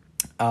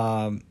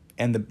 and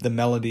the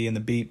melody and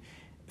the beat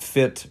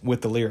fit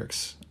with the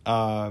lyrics,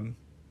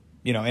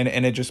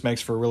 and it just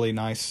makes for a really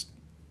nice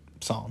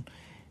song.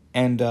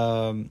 And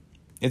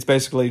it's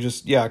basically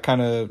just,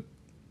 kind of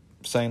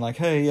saying like,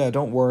 hey,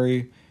 don't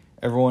worry,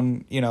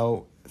 everyone,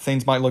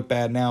 things might look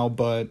bad now,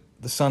 but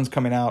the sun's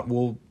coming out,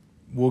 we'll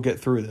get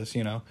through this,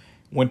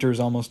 winter's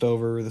almost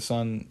over, the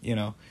sun,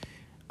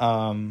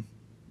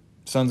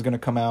 sun's gonna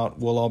come out,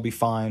 we'll all be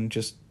fine,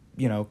 just,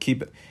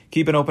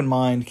 keep an open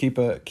mind, keep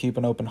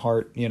an open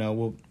heart,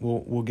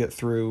 we'll get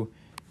through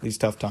these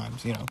tough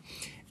times,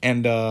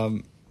 and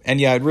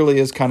it really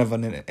is kind of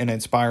an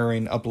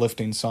inspiring,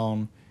 uplifting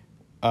song,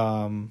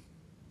 and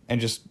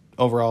just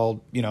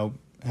overall,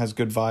 has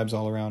good vibes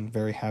all around,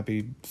 very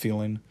happy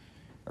feeling,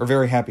 or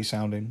very happy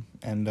sounding,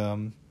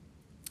 and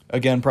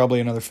again, probably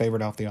another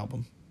favorite off the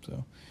album.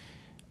 So,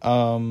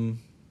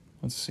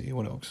 let's see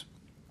what else.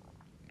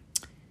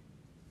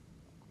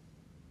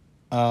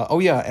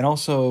 And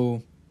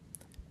also,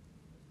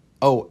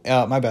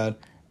 my bad.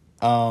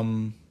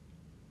 No,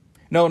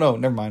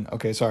 never mind.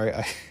 Okay, sorry,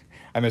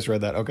 I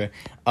misread that. Okay,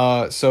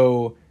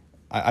 so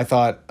I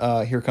thought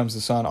Here Comes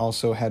the Sun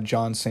also had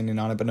John singing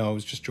on it, but no, it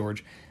was just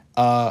George.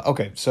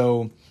 Okay,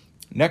 so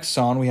next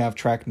song we have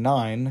track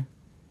 9,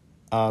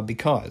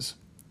 Because.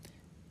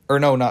 Or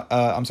no, not,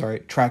 I'm sorry,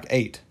 track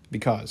 8,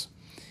 Because.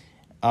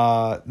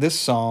 This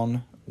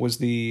song was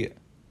the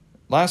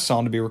last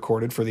song to be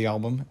recorded for the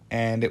album,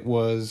 and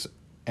it's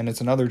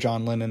another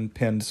John Lennon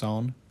penned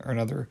song, or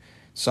another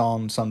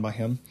song sung by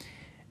him,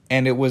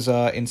 and it was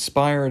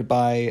inspired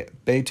by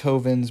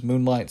Beethoven's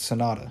Moonlight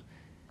Sonata,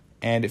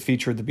 and it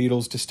featured the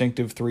Beatles'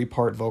 distinctive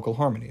 3-part vocal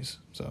harmonies.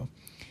 So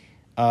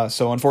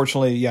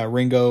unfortunately,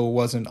 Ringo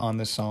wasn't on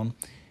this song,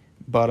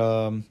 but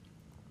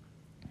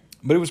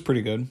it was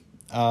pretty good.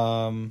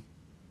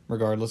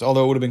 Regardless,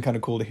 although it would have been kind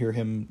of cool to hear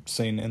him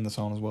sing in the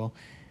song as well,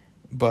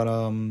 but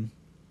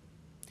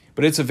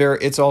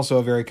it's also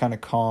a very kind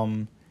of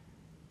calm,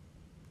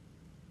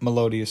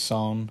 melodious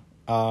song,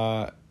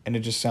 and it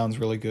just sounds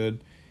really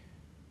good.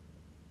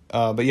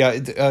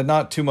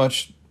 Not too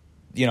much,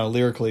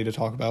 lyrically to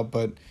talk about,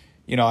 but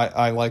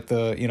I like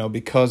the,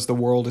 because the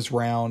world is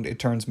round, it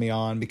turns me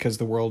on, because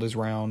the world is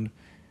round,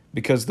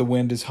 because the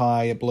wind is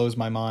high, it blows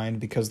my mind,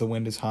 because the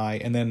wind is high,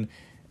 and then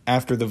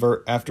after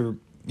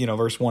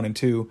verse 1 and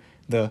 2,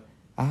 the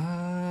like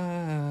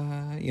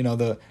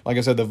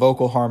I said, the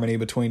vocal harmony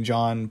between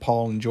John,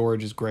 Paul, and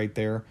George is great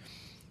there.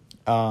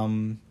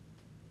 And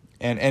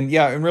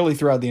really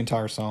throughout the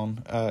entire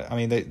song,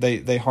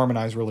 they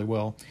harmonize really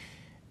well,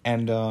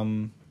 and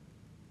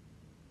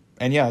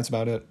that's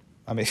about it.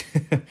 I mean,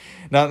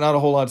 not a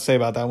whole lot to say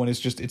about that one. It's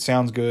just, it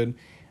sounds good.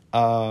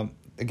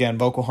 Again,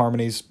 vocal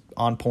harmonies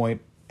on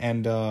point,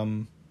 and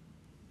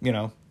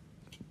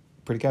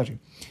pretty catchy.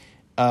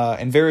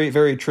 And very,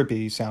 very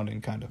trippy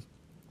sounding, kind of.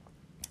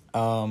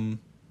 And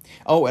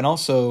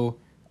also,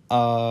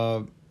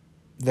 there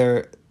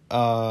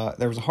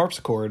was a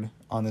harpsichord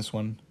on this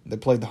one. They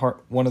played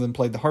one of them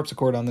played the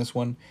harpsichord on this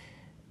one,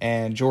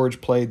 and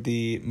George played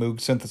the Moog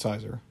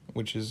synthesizer,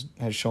 which has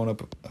shown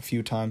up a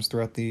few times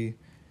throughout the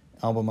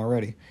album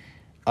already.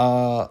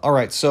 All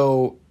right,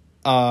 so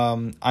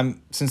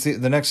since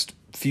the next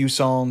few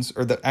songs,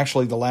 or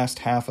the last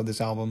half of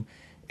this album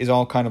is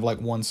all kind of like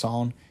one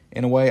song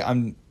in a way,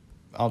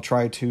 I'll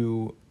try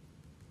to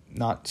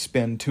not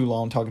spend too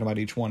long talking about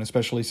each one,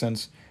 especially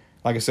since,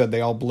 like I said,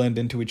 they all blend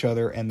into each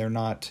other and they're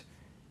not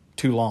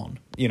too long,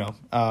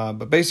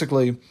 but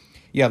basically,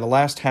 the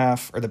last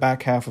half, or the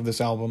back half of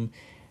this album,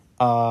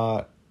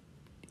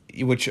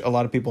 which a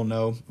lot of people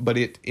know, but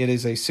it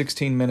is a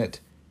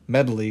 16-minute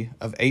medley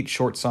of 8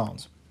 short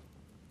songs.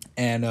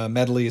 And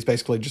medley is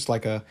basically just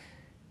like a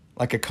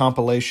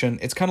compilation.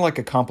 It's kind of like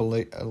a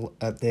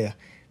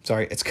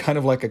it's kind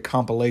of like a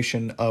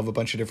compilation of a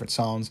bunch of different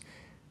songs,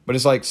 but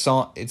it's like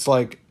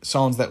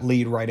songs that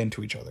lead right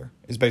into each other,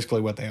 is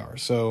basically what they are.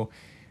 So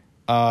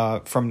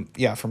from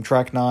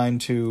track 9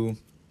 to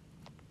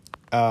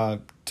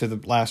the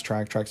last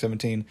track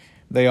 17,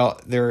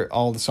 they're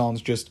all the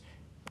songs just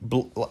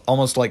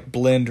almost like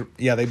blend.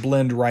 Yeah, they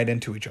blend right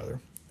into each other,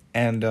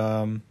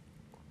 and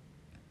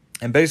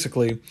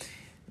basically,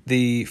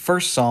 the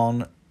first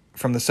song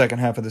from the second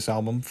half of this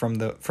album, from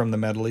the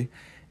medley,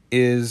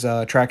 is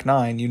track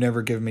 9, "You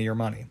Never Give Me Your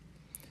Money,"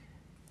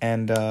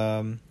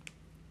 and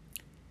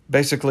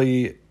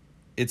basically,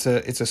 it's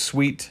a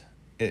sweet.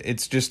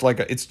 It's just like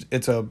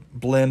it's a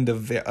blend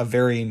of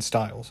varying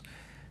styles.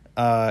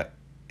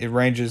 It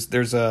ranges.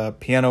 There's a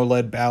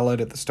piano-led ballad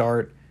at the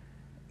start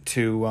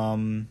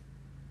to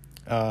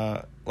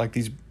like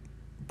these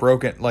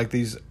broken, like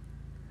these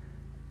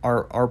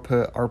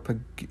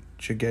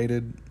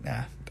arpeggiated.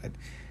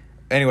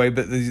 Anyway,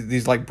 but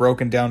these like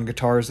broken down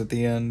guitars at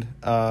the end.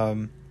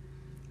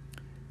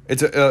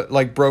 It's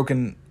like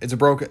broken. It's a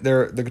broken.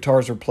 The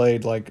guitars are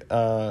played like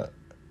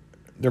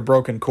they're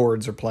broken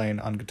chords are playing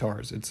on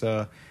guitars. It's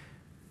a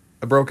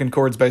broken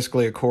chord's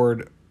basically a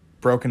chord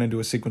broken into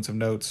a sequence of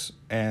notes,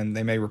 and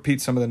they may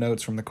repeat some of the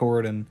notes from the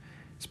chord and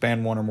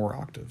span one or more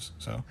octaves.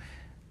 So,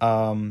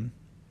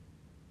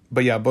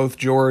 but yeah, both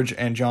George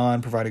and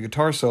John provided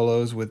guitar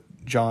solos, with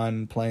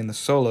John playing the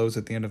solos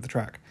at the end of the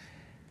track.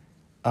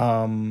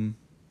 And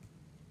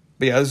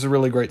But yeah, this is a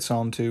really great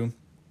song too.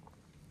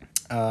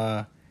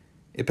 It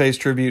pays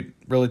tribute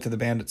really to the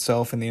band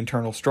itself and the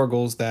internal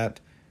struggles that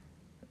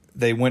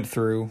they went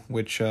through,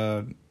 which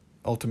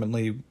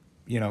ultimately,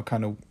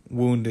 kind of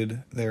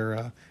wounded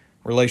their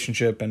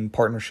relationship and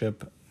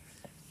partnership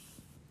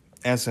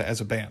as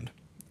a band.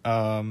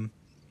 But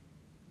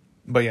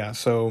yeah,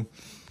 so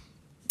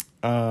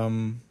it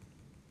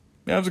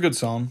was a good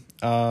song.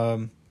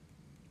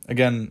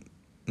 Again,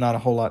 not a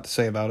whole lot to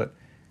say about it,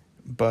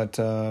 but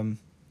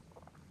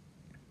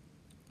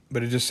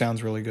it just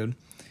sounds really good.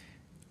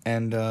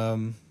 And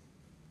I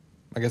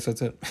guess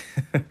that's it.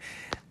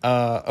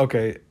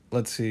 Okay,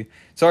 let's see.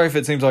 Sorry if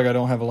it seems like I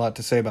don't have a lot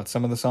to say about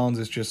some of the songs.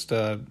 It's just,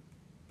 there's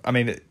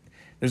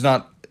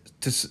not,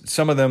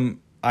 some of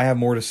them I have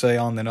more to say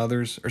on than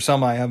others, or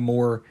some I have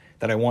more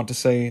that I want to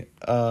say,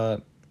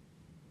 some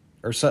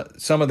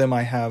of them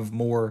I have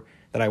more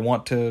that I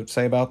want to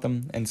say about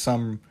them, and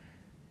some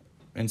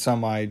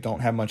I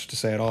don't have much to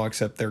say at all,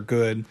 except they're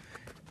good,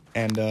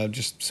 and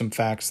just some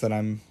facts that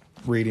I'm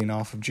reading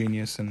off of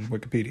Genius and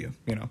Wikipedia,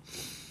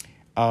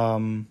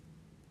 Some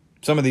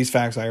of these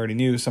facts I already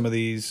knew, some of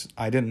these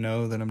I didn't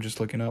know that I'm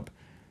just looking up,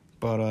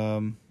 but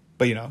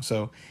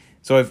so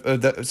if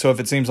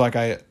it seems like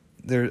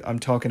I'm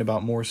talking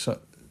about more,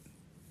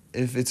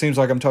 if it seems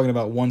like I'm talking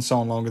about one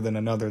song longer than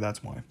another,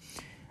 that's why.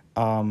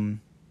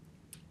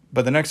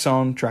 But the next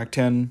song, track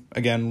 10,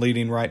 again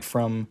leading right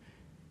from,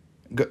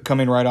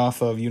 coming right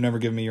off of "You Never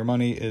Give Me Your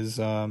Money," is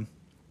Sun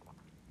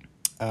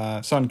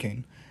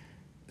King.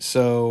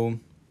 So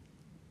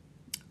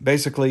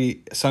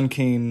basically, Sun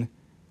King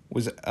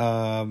was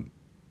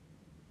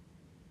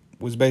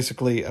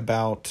basically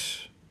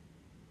about.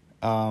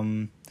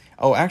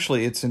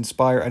 Actually, it's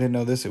inspired. I didn't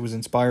know this. It was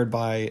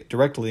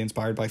directly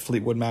inspired by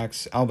Fleetwood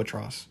Mac's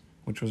 "Albatross,"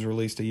 which was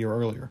released a year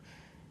earlier.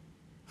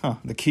 Huh.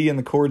 The key and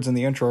the chords in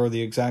the intro are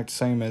the exact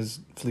same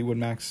as Fleetwood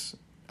Mac's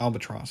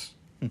 "Albatross."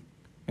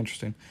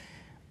 Interesting.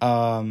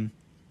 And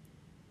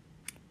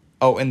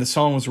the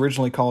song was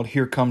originally called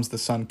 "Here Comes the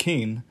Sun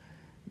King,"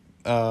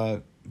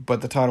 but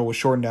the title was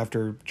shortened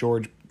after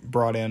George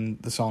brought in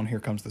the song "Here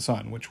Comes the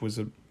Sun," which was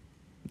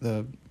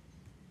the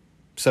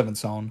 7th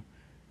song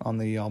on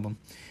the album.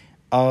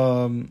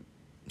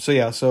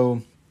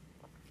 So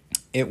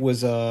it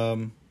was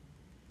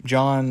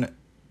John,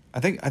 I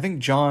think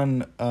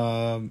John,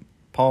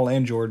 Paul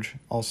and George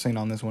all sing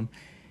on this one.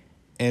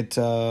 And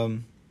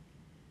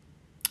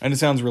it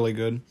sounds really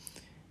good.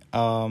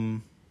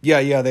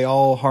 They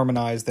all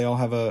harmonize. They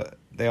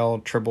all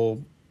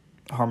triple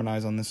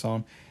harmonize on this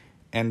song,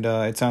 and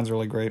it sounds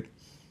really great.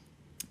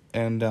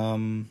 And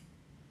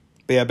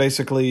but yeah,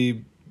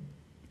 basically,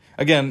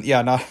 again,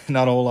 not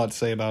a whole lot to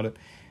say about it.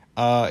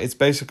 It's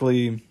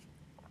basically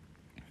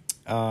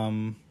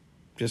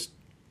just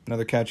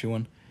another catchy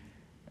one,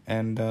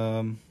 and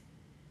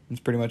that's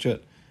pretty much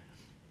it.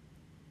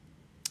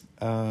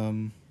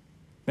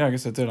 I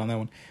guess that's it on that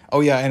one. Oh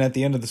yeah, and at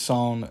the end of the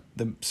song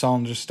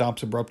just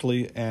stops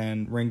abruptly,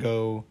 and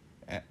Ringo,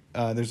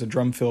 there's a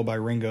drum fill by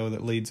Ringo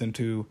that leads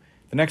into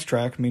the next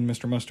track, "Mean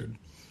Mr. Mustard."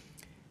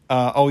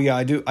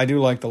 I do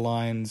like the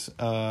lines.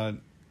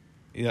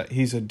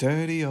 He's a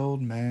dirty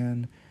old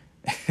man,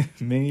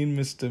 mean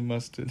Mr.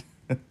 Mustard.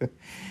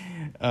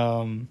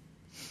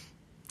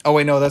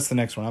 Wait, no, that's the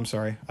next one. I'm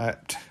sorry,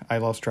 I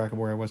lost track of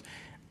where I was.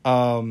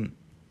 But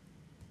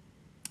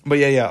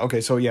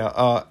okay,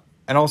 so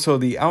and also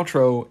the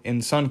outro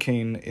in Sun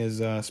King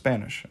is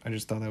Spanish. I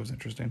just thought that was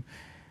interesting.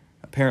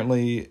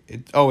 Apparently,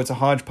 it's a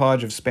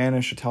hodgepodge of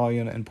Spanish,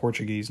 Italian, and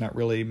Portuguese, not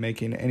really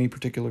making any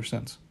particular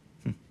sense.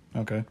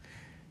 Okay,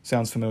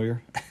 sounds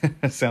familiar.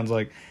 It sounds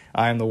like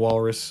I Am the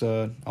Walrus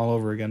all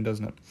over again,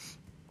 doesn't it?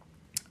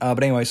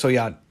 But anyway,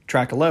 so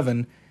track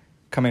 11,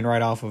 coming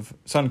right off of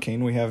Sun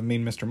King, we have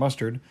 "Mean Mr.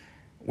 Mustard,"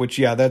 which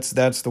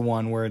that's the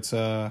one where it's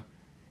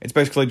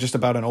basically just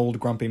about an old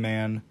grumpy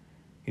man.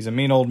 He's a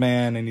mean old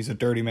man, and he's a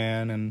dirty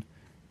man, and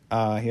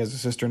he has a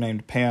sister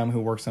named Pam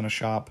who works in a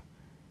shop.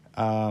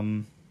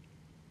 And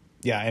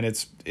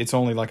it's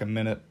only like a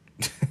minute.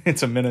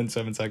 It's a minute and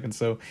 7 seconds.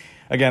 So,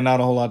 again, not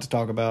a whole lot to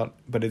talk about,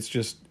 but it's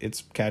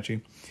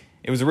catchy.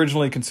 It was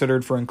originally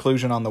considered for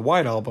inclusion on the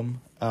White Album,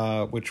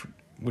 which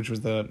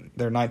was their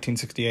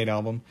 1968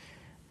 album,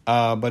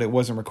 but it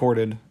wasn't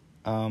recorded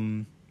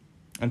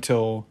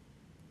until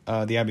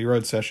the Abbey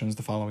Road sessions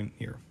the following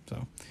year.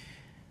 So.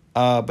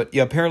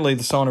 Apparently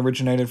the song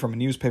originated from a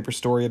newspaper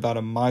story about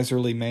a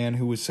miserly man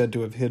who was said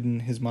to have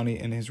hidden his money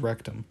in his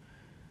rectum.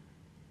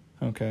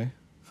 Okay.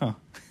 Huh.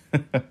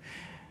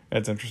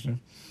 That's interesting.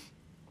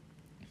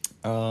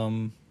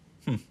 Cool.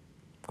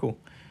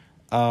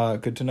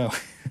 Good to know.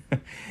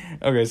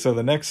 Okay, so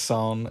the next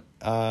song,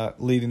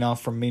 leading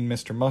off from "Mean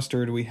Mr.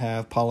 Mustard," we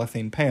have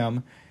 "Polythene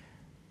Pam,"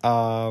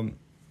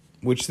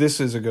 which this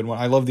is a good one.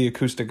 I love the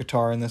acoustic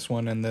guitar in this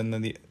one, and then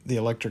the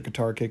electric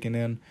guitar kicking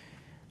in.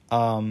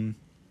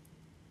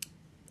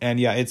 And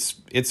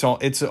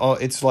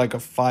it's like a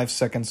 5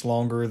 seconds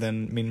longer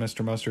than "Mean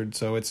Mr. Mustard,"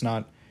 so it's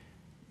not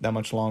that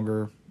much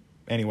longer.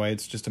 Anyway,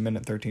 it's just a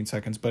minute 13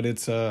 seconds, but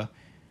it's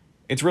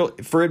it's real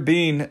for it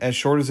being as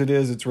short as it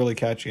is. It's really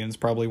catchy, and it's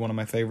probably one of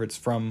my favorites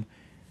from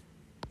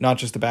not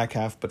just the back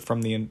half, but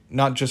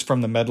not just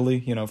from the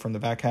medley, from the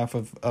back half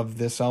of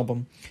this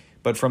album,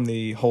 but from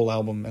the whole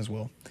album as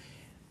well.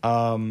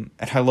 And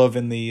I love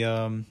in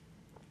the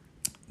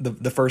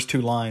first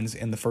two lines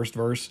in the first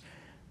verse,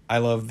 I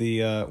love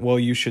the well,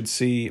 you should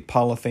see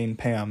Polythene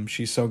Pam.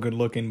 She's so good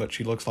looking, but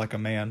she looks like a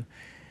man.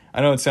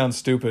 I know it sounds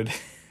stupid,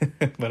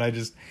 but I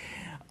just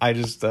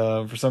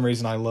for some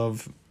reason I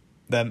love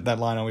that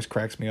line. Always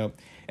cracks me up.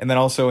 And then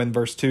also in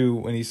verse 2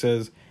 when he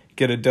says,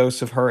 "Get a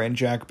dose of her in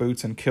jack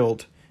boots and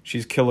kilt.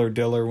 She's killer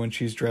diller when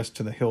she's dressed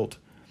to the hilt."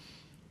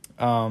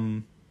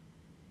 And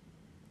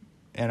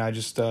I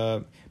just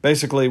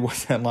basically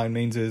what that line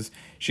means is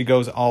she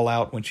goes all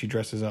out when she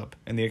dresses up,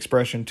 and the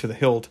expression "to the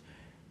hilt"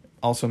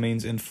 also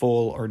means in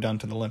full or done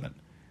to the limit.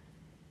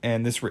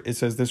 And it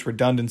says this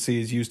redundancy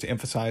is used to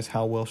emphasize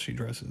how well she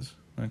dresses.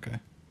 Okay,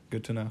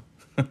 good to know.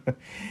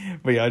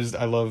 But yeah, I just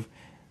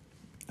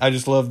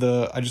love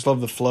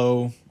the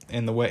flow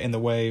and the way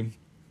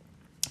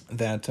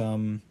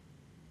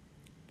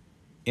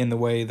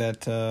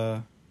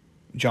that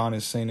John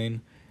is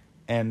singing.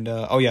 And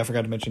I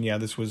forgot to mention,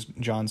 this was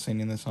John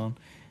singing this song.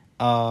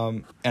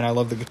 And I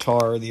love the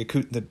guitar,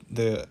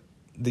 the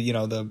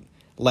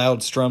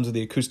loud strums of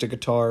the acoustic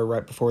guitar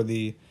right before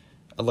the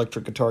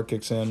electric guitar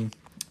kicks in.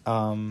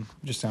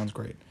 Just sounds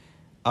great.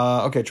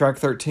 Okay, track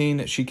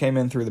 13, She Came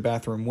In Through the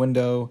Bathroom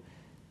Window.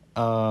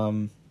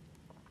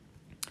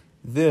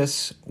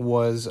 This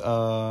was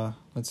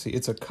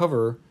it's a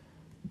cover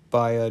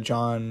by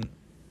Joe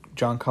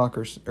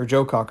Cocker's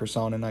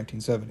song in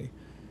 1970.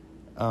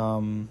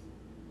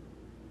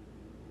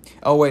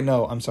 Oh wait,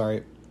 no, I'm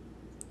sorry.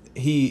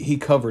 He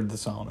covered the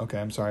song. Okay,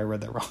 I'm sorry, I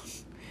read that wrong.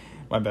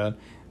 My bad.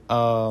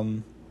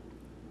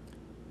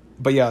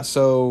 But yeah,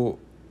 so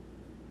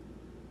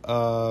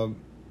I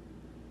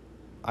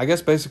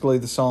guess basically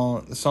the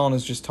song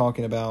is just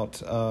talking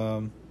about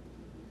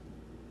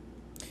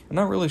I'm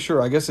not really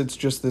sure. I guess it's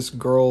just this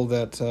girl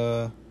that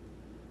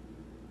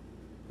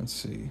let's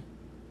see.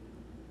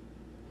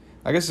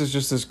 I guess it's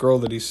just this girl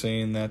that he's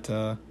seeing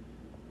that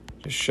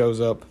just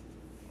shows up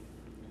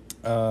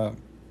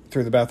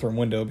through the bathroom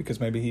window because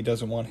maybe he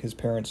doesn't want his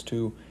parents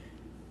to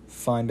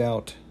find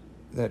out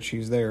that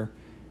she's there.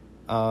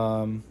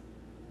 But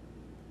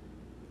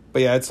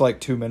yeah, it's like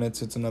 2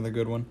 minutes. It's another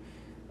good one.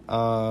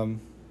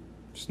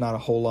 Just not a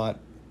whole lot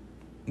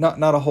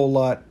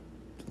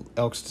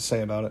else to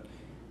say about it.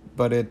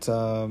 But it,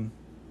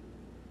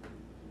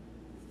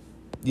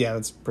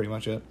 that's pretty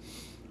much it.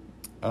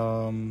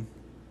 Oh,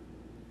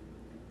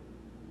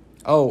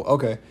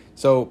 okay.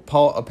 So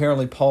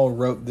Paul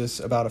wrote this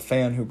about a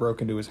fan who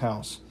broke into his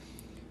house.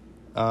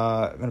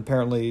 And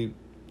apparently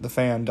the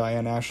fan,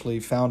 Diane Ashley,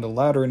 found a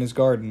ladder in his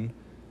garden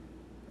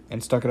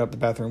and stuck it up the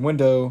bathroom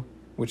window,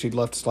 which he'd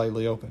left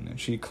slightly open, and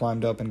she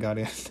climbed up and got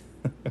in.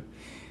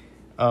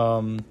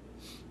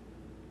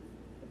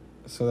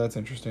 So that's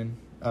interesting.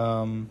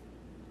 And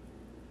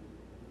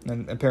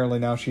apparently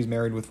now she's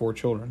married with 4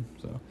 children.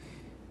 So,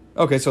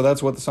 okay, so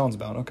that's what the song's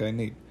about. Okay,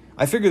 neat.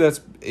 I figured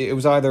it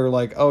was either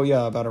like,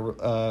 about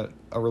a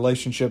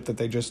relationship that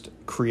they just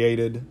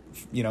created,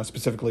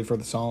 specifically for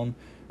the song,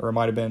 or it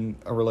might have been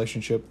a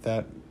relationship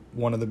that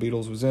one of the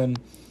Beatles was in,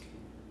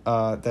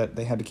 that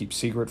they had to keep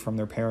secret from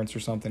their parents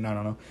or something. I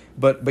don't know.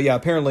 But yeah,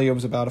 apparently it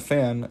was about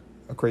a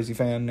crazy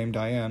fan named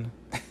Diane,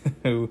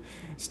 who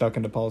snuck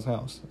into Paul's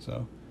house.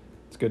 So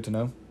it's good to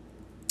know.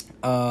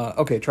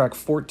 Okay, track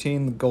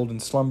 14, The Golden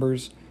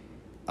Slumbers.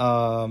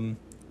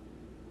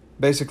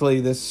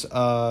 Basically, this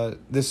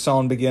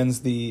song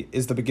is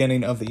the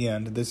beginning of the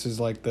end. This is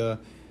like the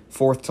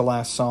fourth to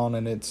last song,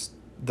 and it's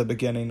the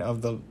beginning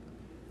of the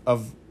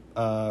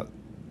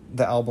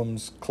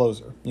album's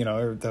closer.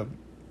 It's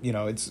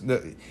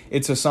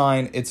a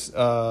sign. It's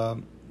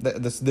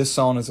this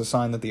song is a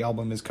sign that the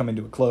album is coming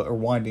to a close or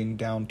winding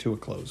down to a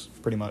close,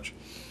 pretty much.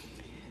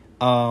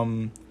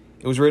 It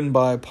was written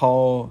by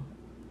Paul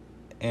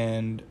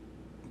and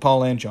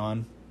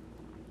John,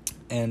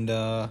 and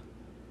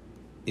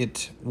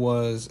it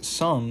was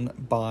sung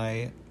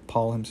by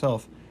Paul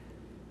himself,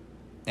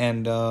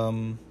 and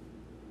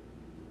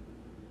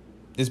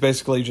it's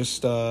basically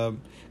just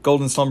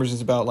Golden Slumbers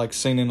is about like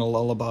singing a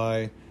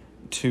lullaby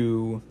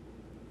to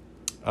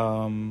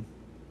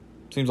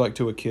seems like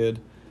to a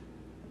kid,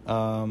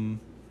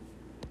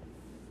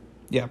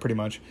 pretty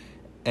much,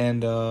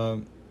 and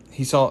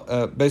he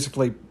saw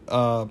basically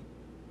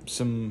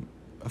some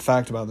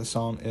fact about this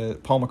song.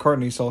 Paul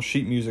McCartney saw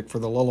sheet music for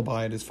the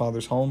lullaby at his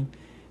father's home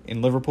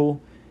in Liverpool,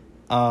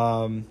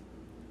 but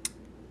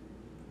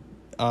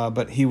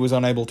he was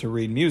unable to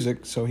read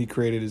music, so he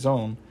created his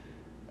own.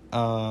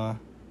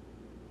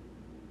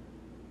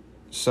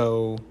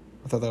 So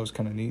I thought that was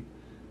kind of neat.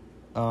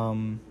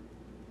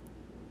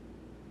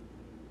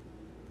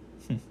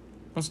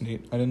 That's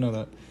neat. I didn't know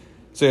that.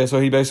 So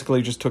he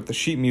basically just took the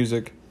sheet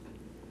music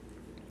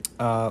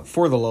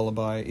for the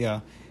lullaby,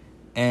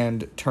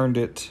 and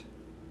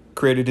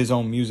created his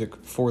own music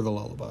for the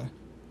lullaby.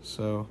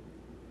 So,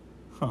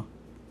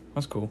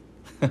 that's cool.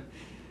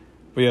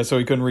 But yeah, so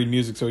he couldn't read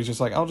music, so he's just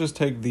like, I'll just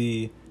take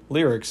the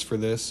lyrics for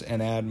this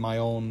and add my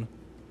own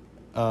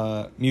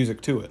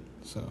music to it.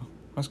 So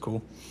that's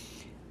cool.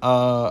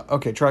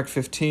 Okay, track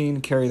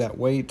 15, Carry That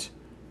Weight.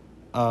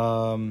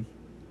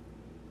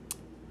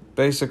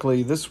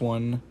 Basically, this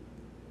one,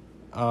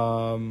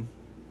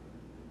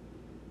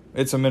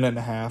 it's a minute and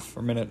a half,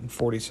 or minute and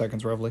 40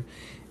 seconds roughly,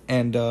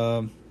 and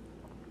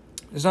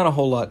there's not a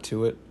whole lot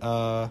to it,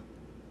 but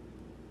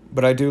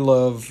I do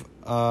love,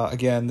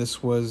 again,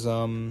 this was,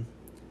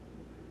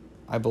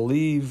 I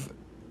believe,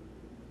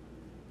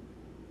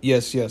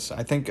 yes,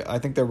 I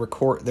think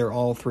they're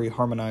all three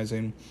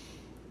harmonizing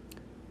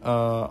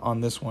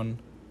on this one.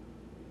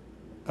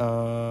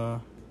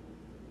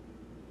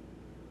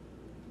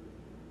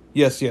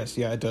 Yes,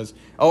 yeah, it does.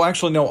 Oh,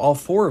 actually, no, all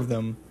four of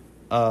them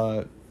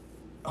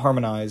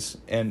harmonize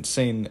and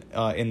sing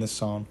in this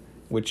song,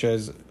 which,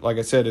 is, like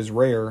I said, is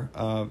rare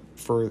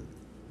for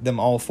them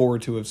all four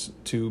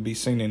to be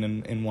singing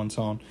in one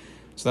song.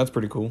 So that's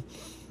pretty cool.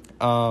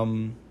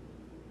 The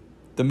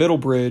middle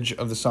bridge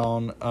of the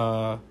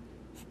song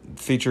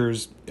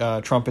features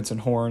trumpets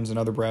and horns and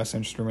other brass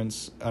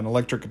instruments, an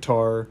electric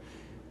guitar,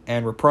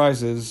 and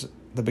reprises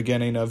the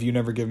beginning of You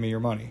Never Give Me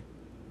Your Money,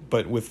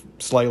 but with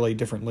slightly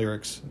different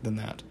lyrics than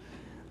that.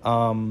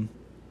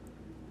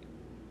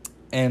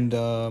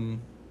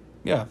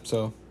 Yeah,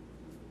 so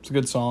it's a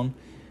good song.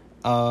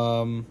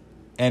 And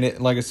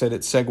it, like I said,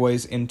 it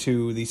segues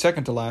into the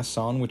second to last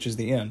song, which is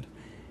the end.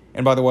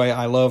 And by the way,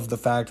 I love the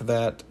fact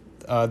that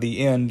the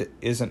end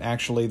isn't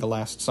actually the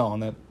last song.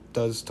 That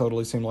does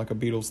totally seem like a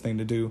Beatles thing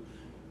to do,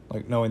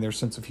 like knowing their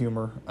sense of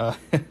humor,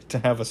 to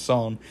have a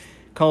song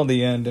called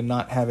The End and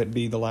not have it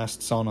be the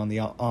last song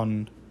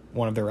on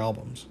one of their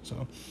albums.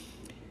 So,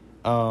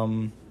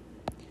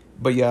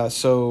 but yeah,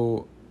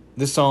 so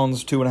this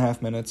song's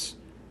 2.5 minutes.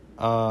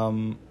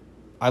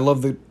 I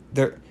love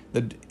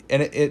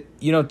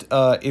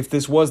if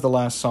this was the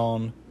last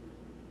song,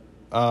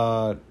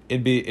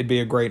 it'd be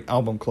a great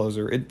album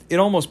closer. It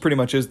almost pretty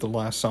much is the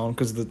last song,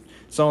 because the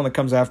song that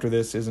comes after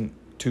this isn't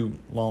too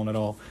long at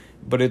all.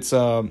 But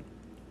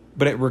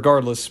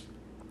regardless,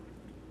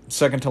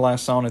 second to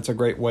last song, it's a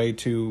great way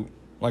to,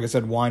 like I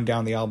said, wind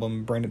down the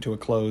album, bring it to a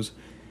close.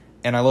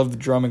 And I love the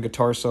drum and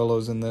guitar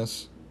solos in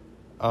this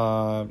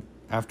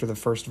after the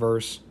first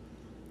verse.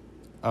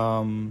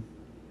 Oh,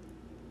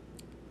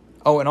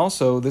 and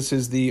also, this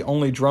is the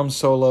only drum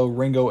solo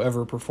Ringo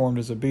ever performed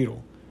as a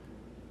Beatle.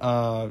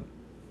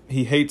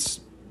 He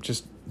hates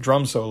just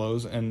drum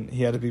solos, and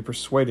he had to be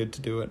persuaded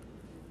to do it.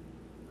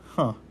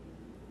 Huh.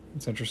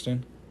 That's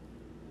interesting.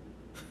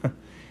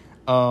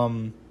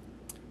 Oh,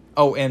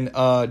 and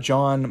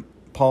John,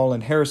 Paul,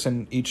 and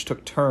Harrison each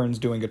took turns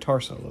doing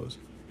guitar solos.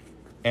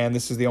 And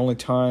this is the only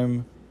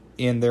time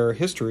in their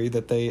history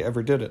that they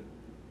ever did it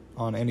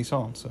on any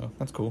song, so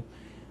that's cool.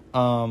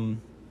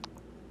 And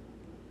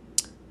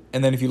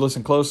then if you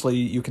listen closely,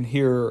 you can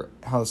hear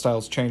how the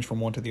styles change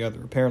from one to the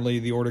other. Apparently,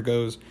 the order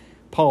goes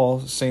Paul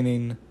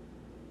singing,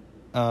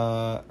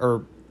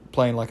 or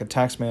playing like a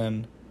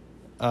Taxman,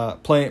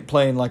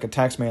 playing like a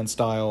Taxman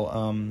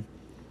style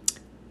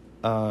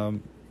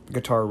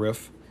guitar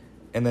riff,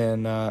 and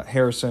then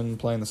Harrison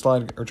playing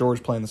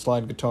George playing the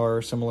slide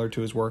guitar, similar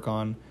to his work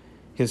on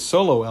his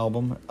solo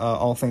album,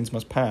 All Things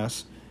Must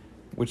Pass,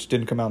 which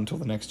didn't come out until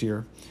the next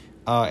year.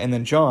 And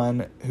then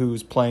John,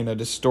 who's playing a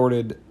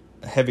distorted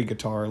heavy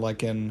guitar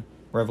like in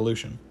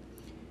Revolution,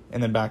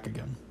 and then back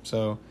again.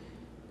 So,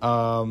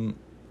 and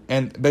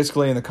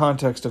basically in the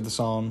context of the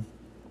song,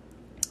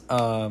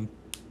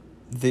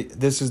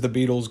 this is the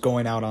Beatles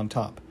going out on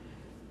top.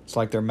 It's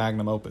like their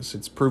magnum opus.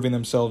 It's proving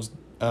themselves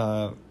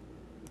to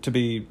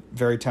be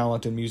very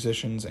talented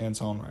musicians and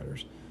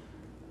songwriters.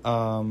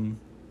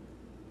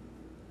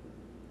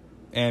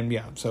 And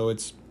yeah, so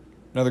it's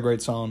another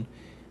great song.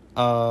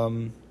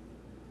 And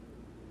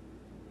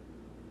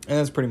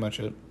that's pretty much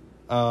it.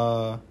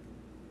 Yeah,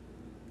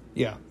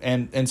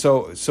 and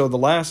so the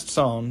last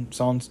song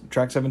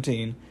track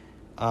 17,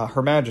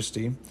 Her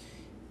Majesty,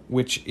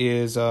 which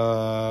is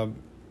I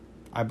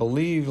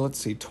believe,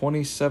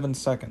 27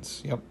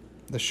 seconds. Yep,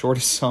 the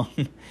shortest song,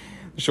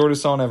 the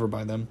shortest song ever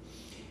by them.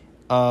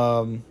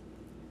 But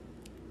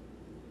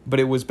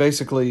it was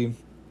basically,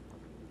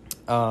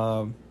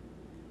 it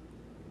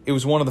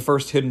was one of the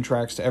first hidden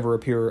tracks to ever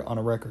appear on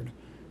a record.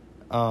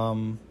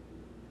 And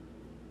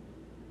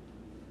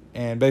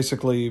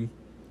basically,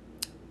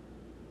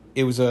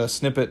 it was a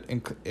snippet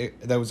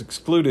that was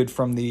excluded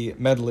from the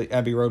medley,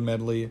 Abbey Road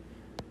medley.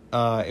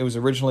 It was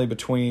originally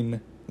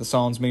between the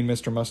songs Mean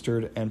Mr.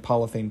 Mustard and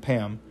Polythene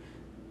Pam.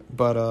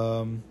 But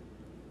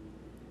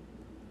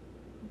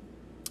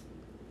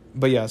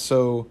yeah,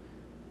 so,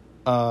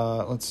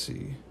 let's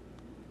see.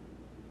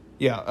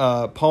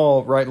 Yeah,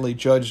 Paul rightly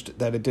judged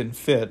that it didn't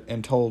fit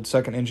and told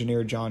second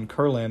engineer John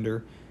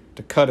Kurlander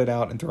to cut it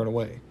out and throw it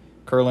away.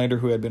 Kurlander,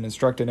 who had been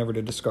instructed never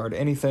to discard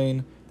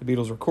anything the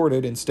Beatles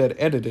recorded, instead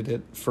edited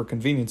it for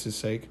convenience's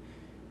sake,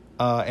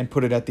 and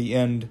put it at the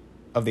end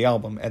of the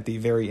album, at the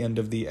very end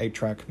of the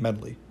 8-track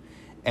medley.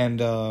 And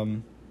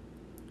then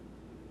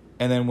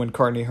when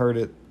McCartney heard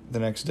it, the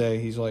next day,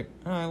 he's like,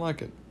 oh, I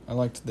like it. I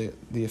liked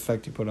the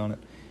effect you put on it.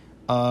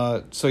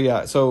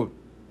 So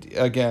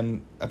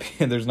again, I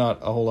mean, there's not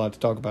a whole lot to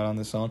talk about on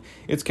this song.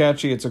 It's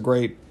catchy. It's a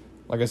great,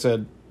 like I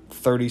said,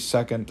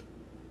 30-second,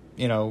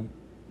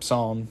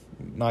 song.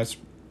 Nice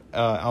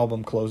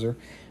album closer.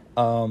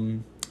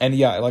 And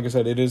yeah, like I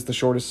said, it is the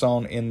shortest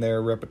song in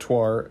their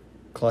repertoire,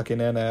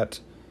 clocking in at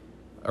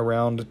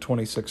around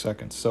 26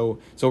 seconds. So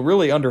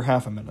really under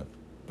half a minute.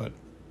 But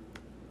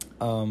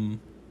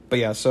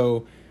yeah,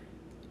 so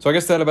I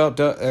guess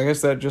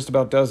that just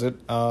about does it.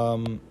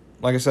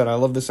 Like I said, I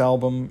love this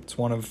album. It's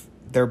one of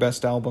their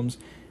best albums.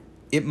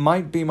 It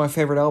might be my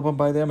favorite album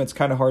by them. It's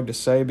kind of hard to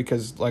say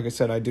because, like I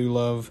said, I do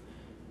love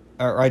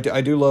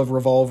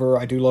Revolver.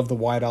 I do love the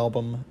White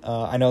Album.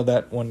 I know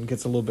that one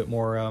gets a little bit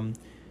more,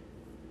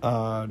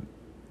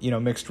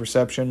 mixed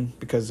reception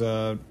because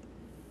the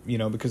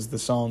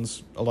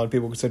songs, a lot of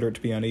people consider it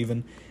to be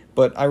uneven,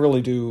 but I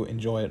really do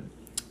enjoy it.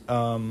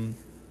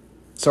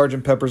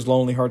 Sgt. Pepper's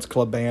Lonely Hearts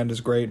Club Band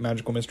is great.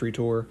 Magical Mystery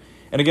Tour.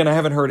 And again, I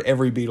haven't heard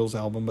every Beatles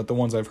album, but the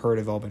ones I've heard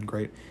have all been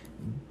great.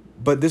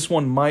 But this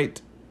one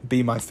might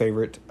be my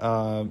favorite,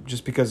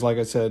 just because, like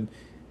I said,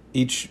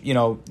 each,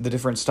 the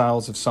different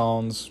styles of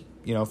songs,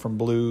 from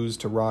blues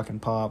to rock and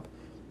pop.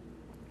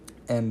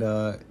 And,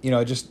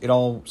 it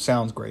all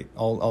sounds great.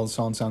 All the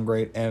songs sound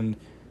great. And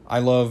I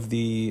love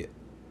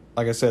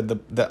like I said,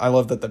 I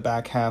love that the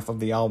back half of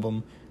the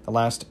album, the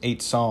last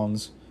 8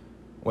 songs,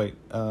 the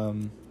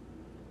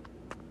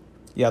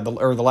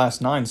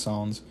last 9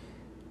 songs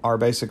are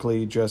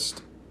basically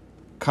just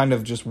kind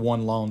of just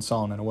one long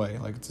song in a way.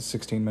 Like, it's a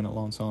 16-minute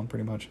long song,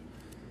 pretty much.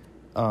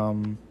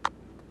 Did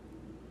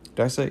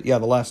I say? Yeah,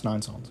 the last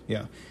 9 songs.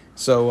 Yeah.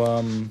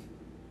 So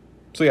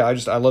yeah,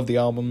 I love the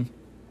album.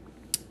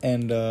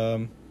 And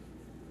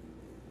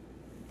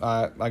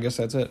I guess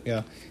that's it.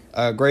 Yeah.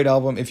 Great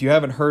album. If you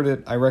haven't heard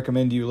it, I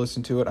recommend you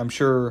listen to it. I'm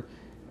sure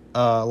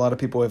a lot of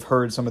people have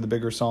heard some of the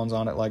bigger songs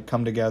on it, like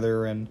Come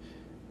Together and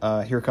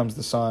Here Comes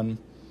the Sun.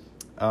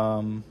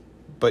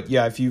 But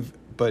yeah,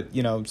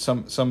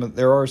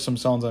 there are some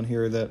songs on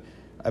here that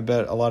I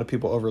bet a lot of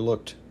people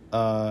overlooked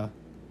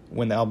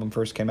when the album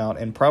first came out,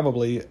 and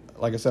probably,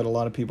 like I said, a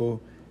lot of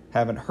people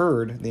haven't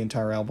heard the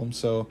entire album.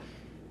 So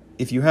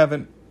if you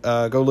haven't,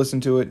 go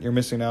listen to it. You're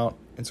missing out.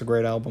 It's a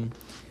great album.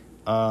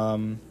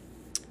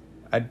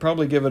 I'd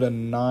probably give it a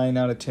 9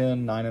 out of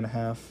 10,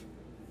 9.5.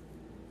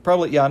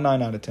 Probably, yeah,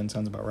 9 out of 10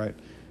 sounds about right.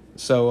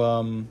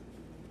 So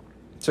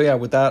yeah,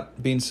 with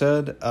that being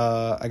said,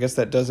 I guess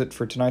that does it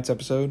for tonight's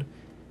episode.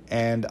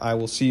 And I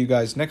will see you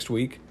guys next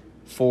week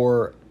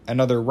for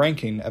another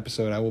ranking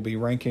episode. I will be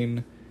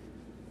ranking,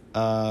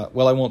 I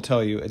won't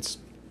tell you. It's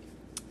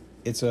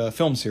a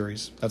film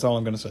series. That's all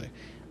I'm going to say.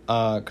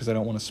 Because I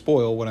don't want to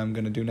spoil what I'm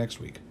going to do next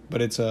week.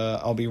 But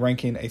I'll be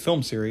ranking a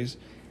film series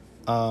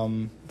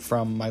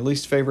from my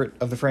least favorite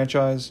of the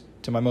franchise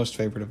to my most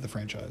favorite of the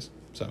franchise.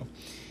 So,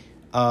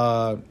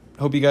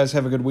 hope you guys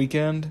have a good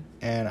weekend,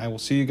 and I will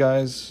see you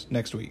guys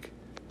next week.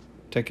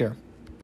 Take care.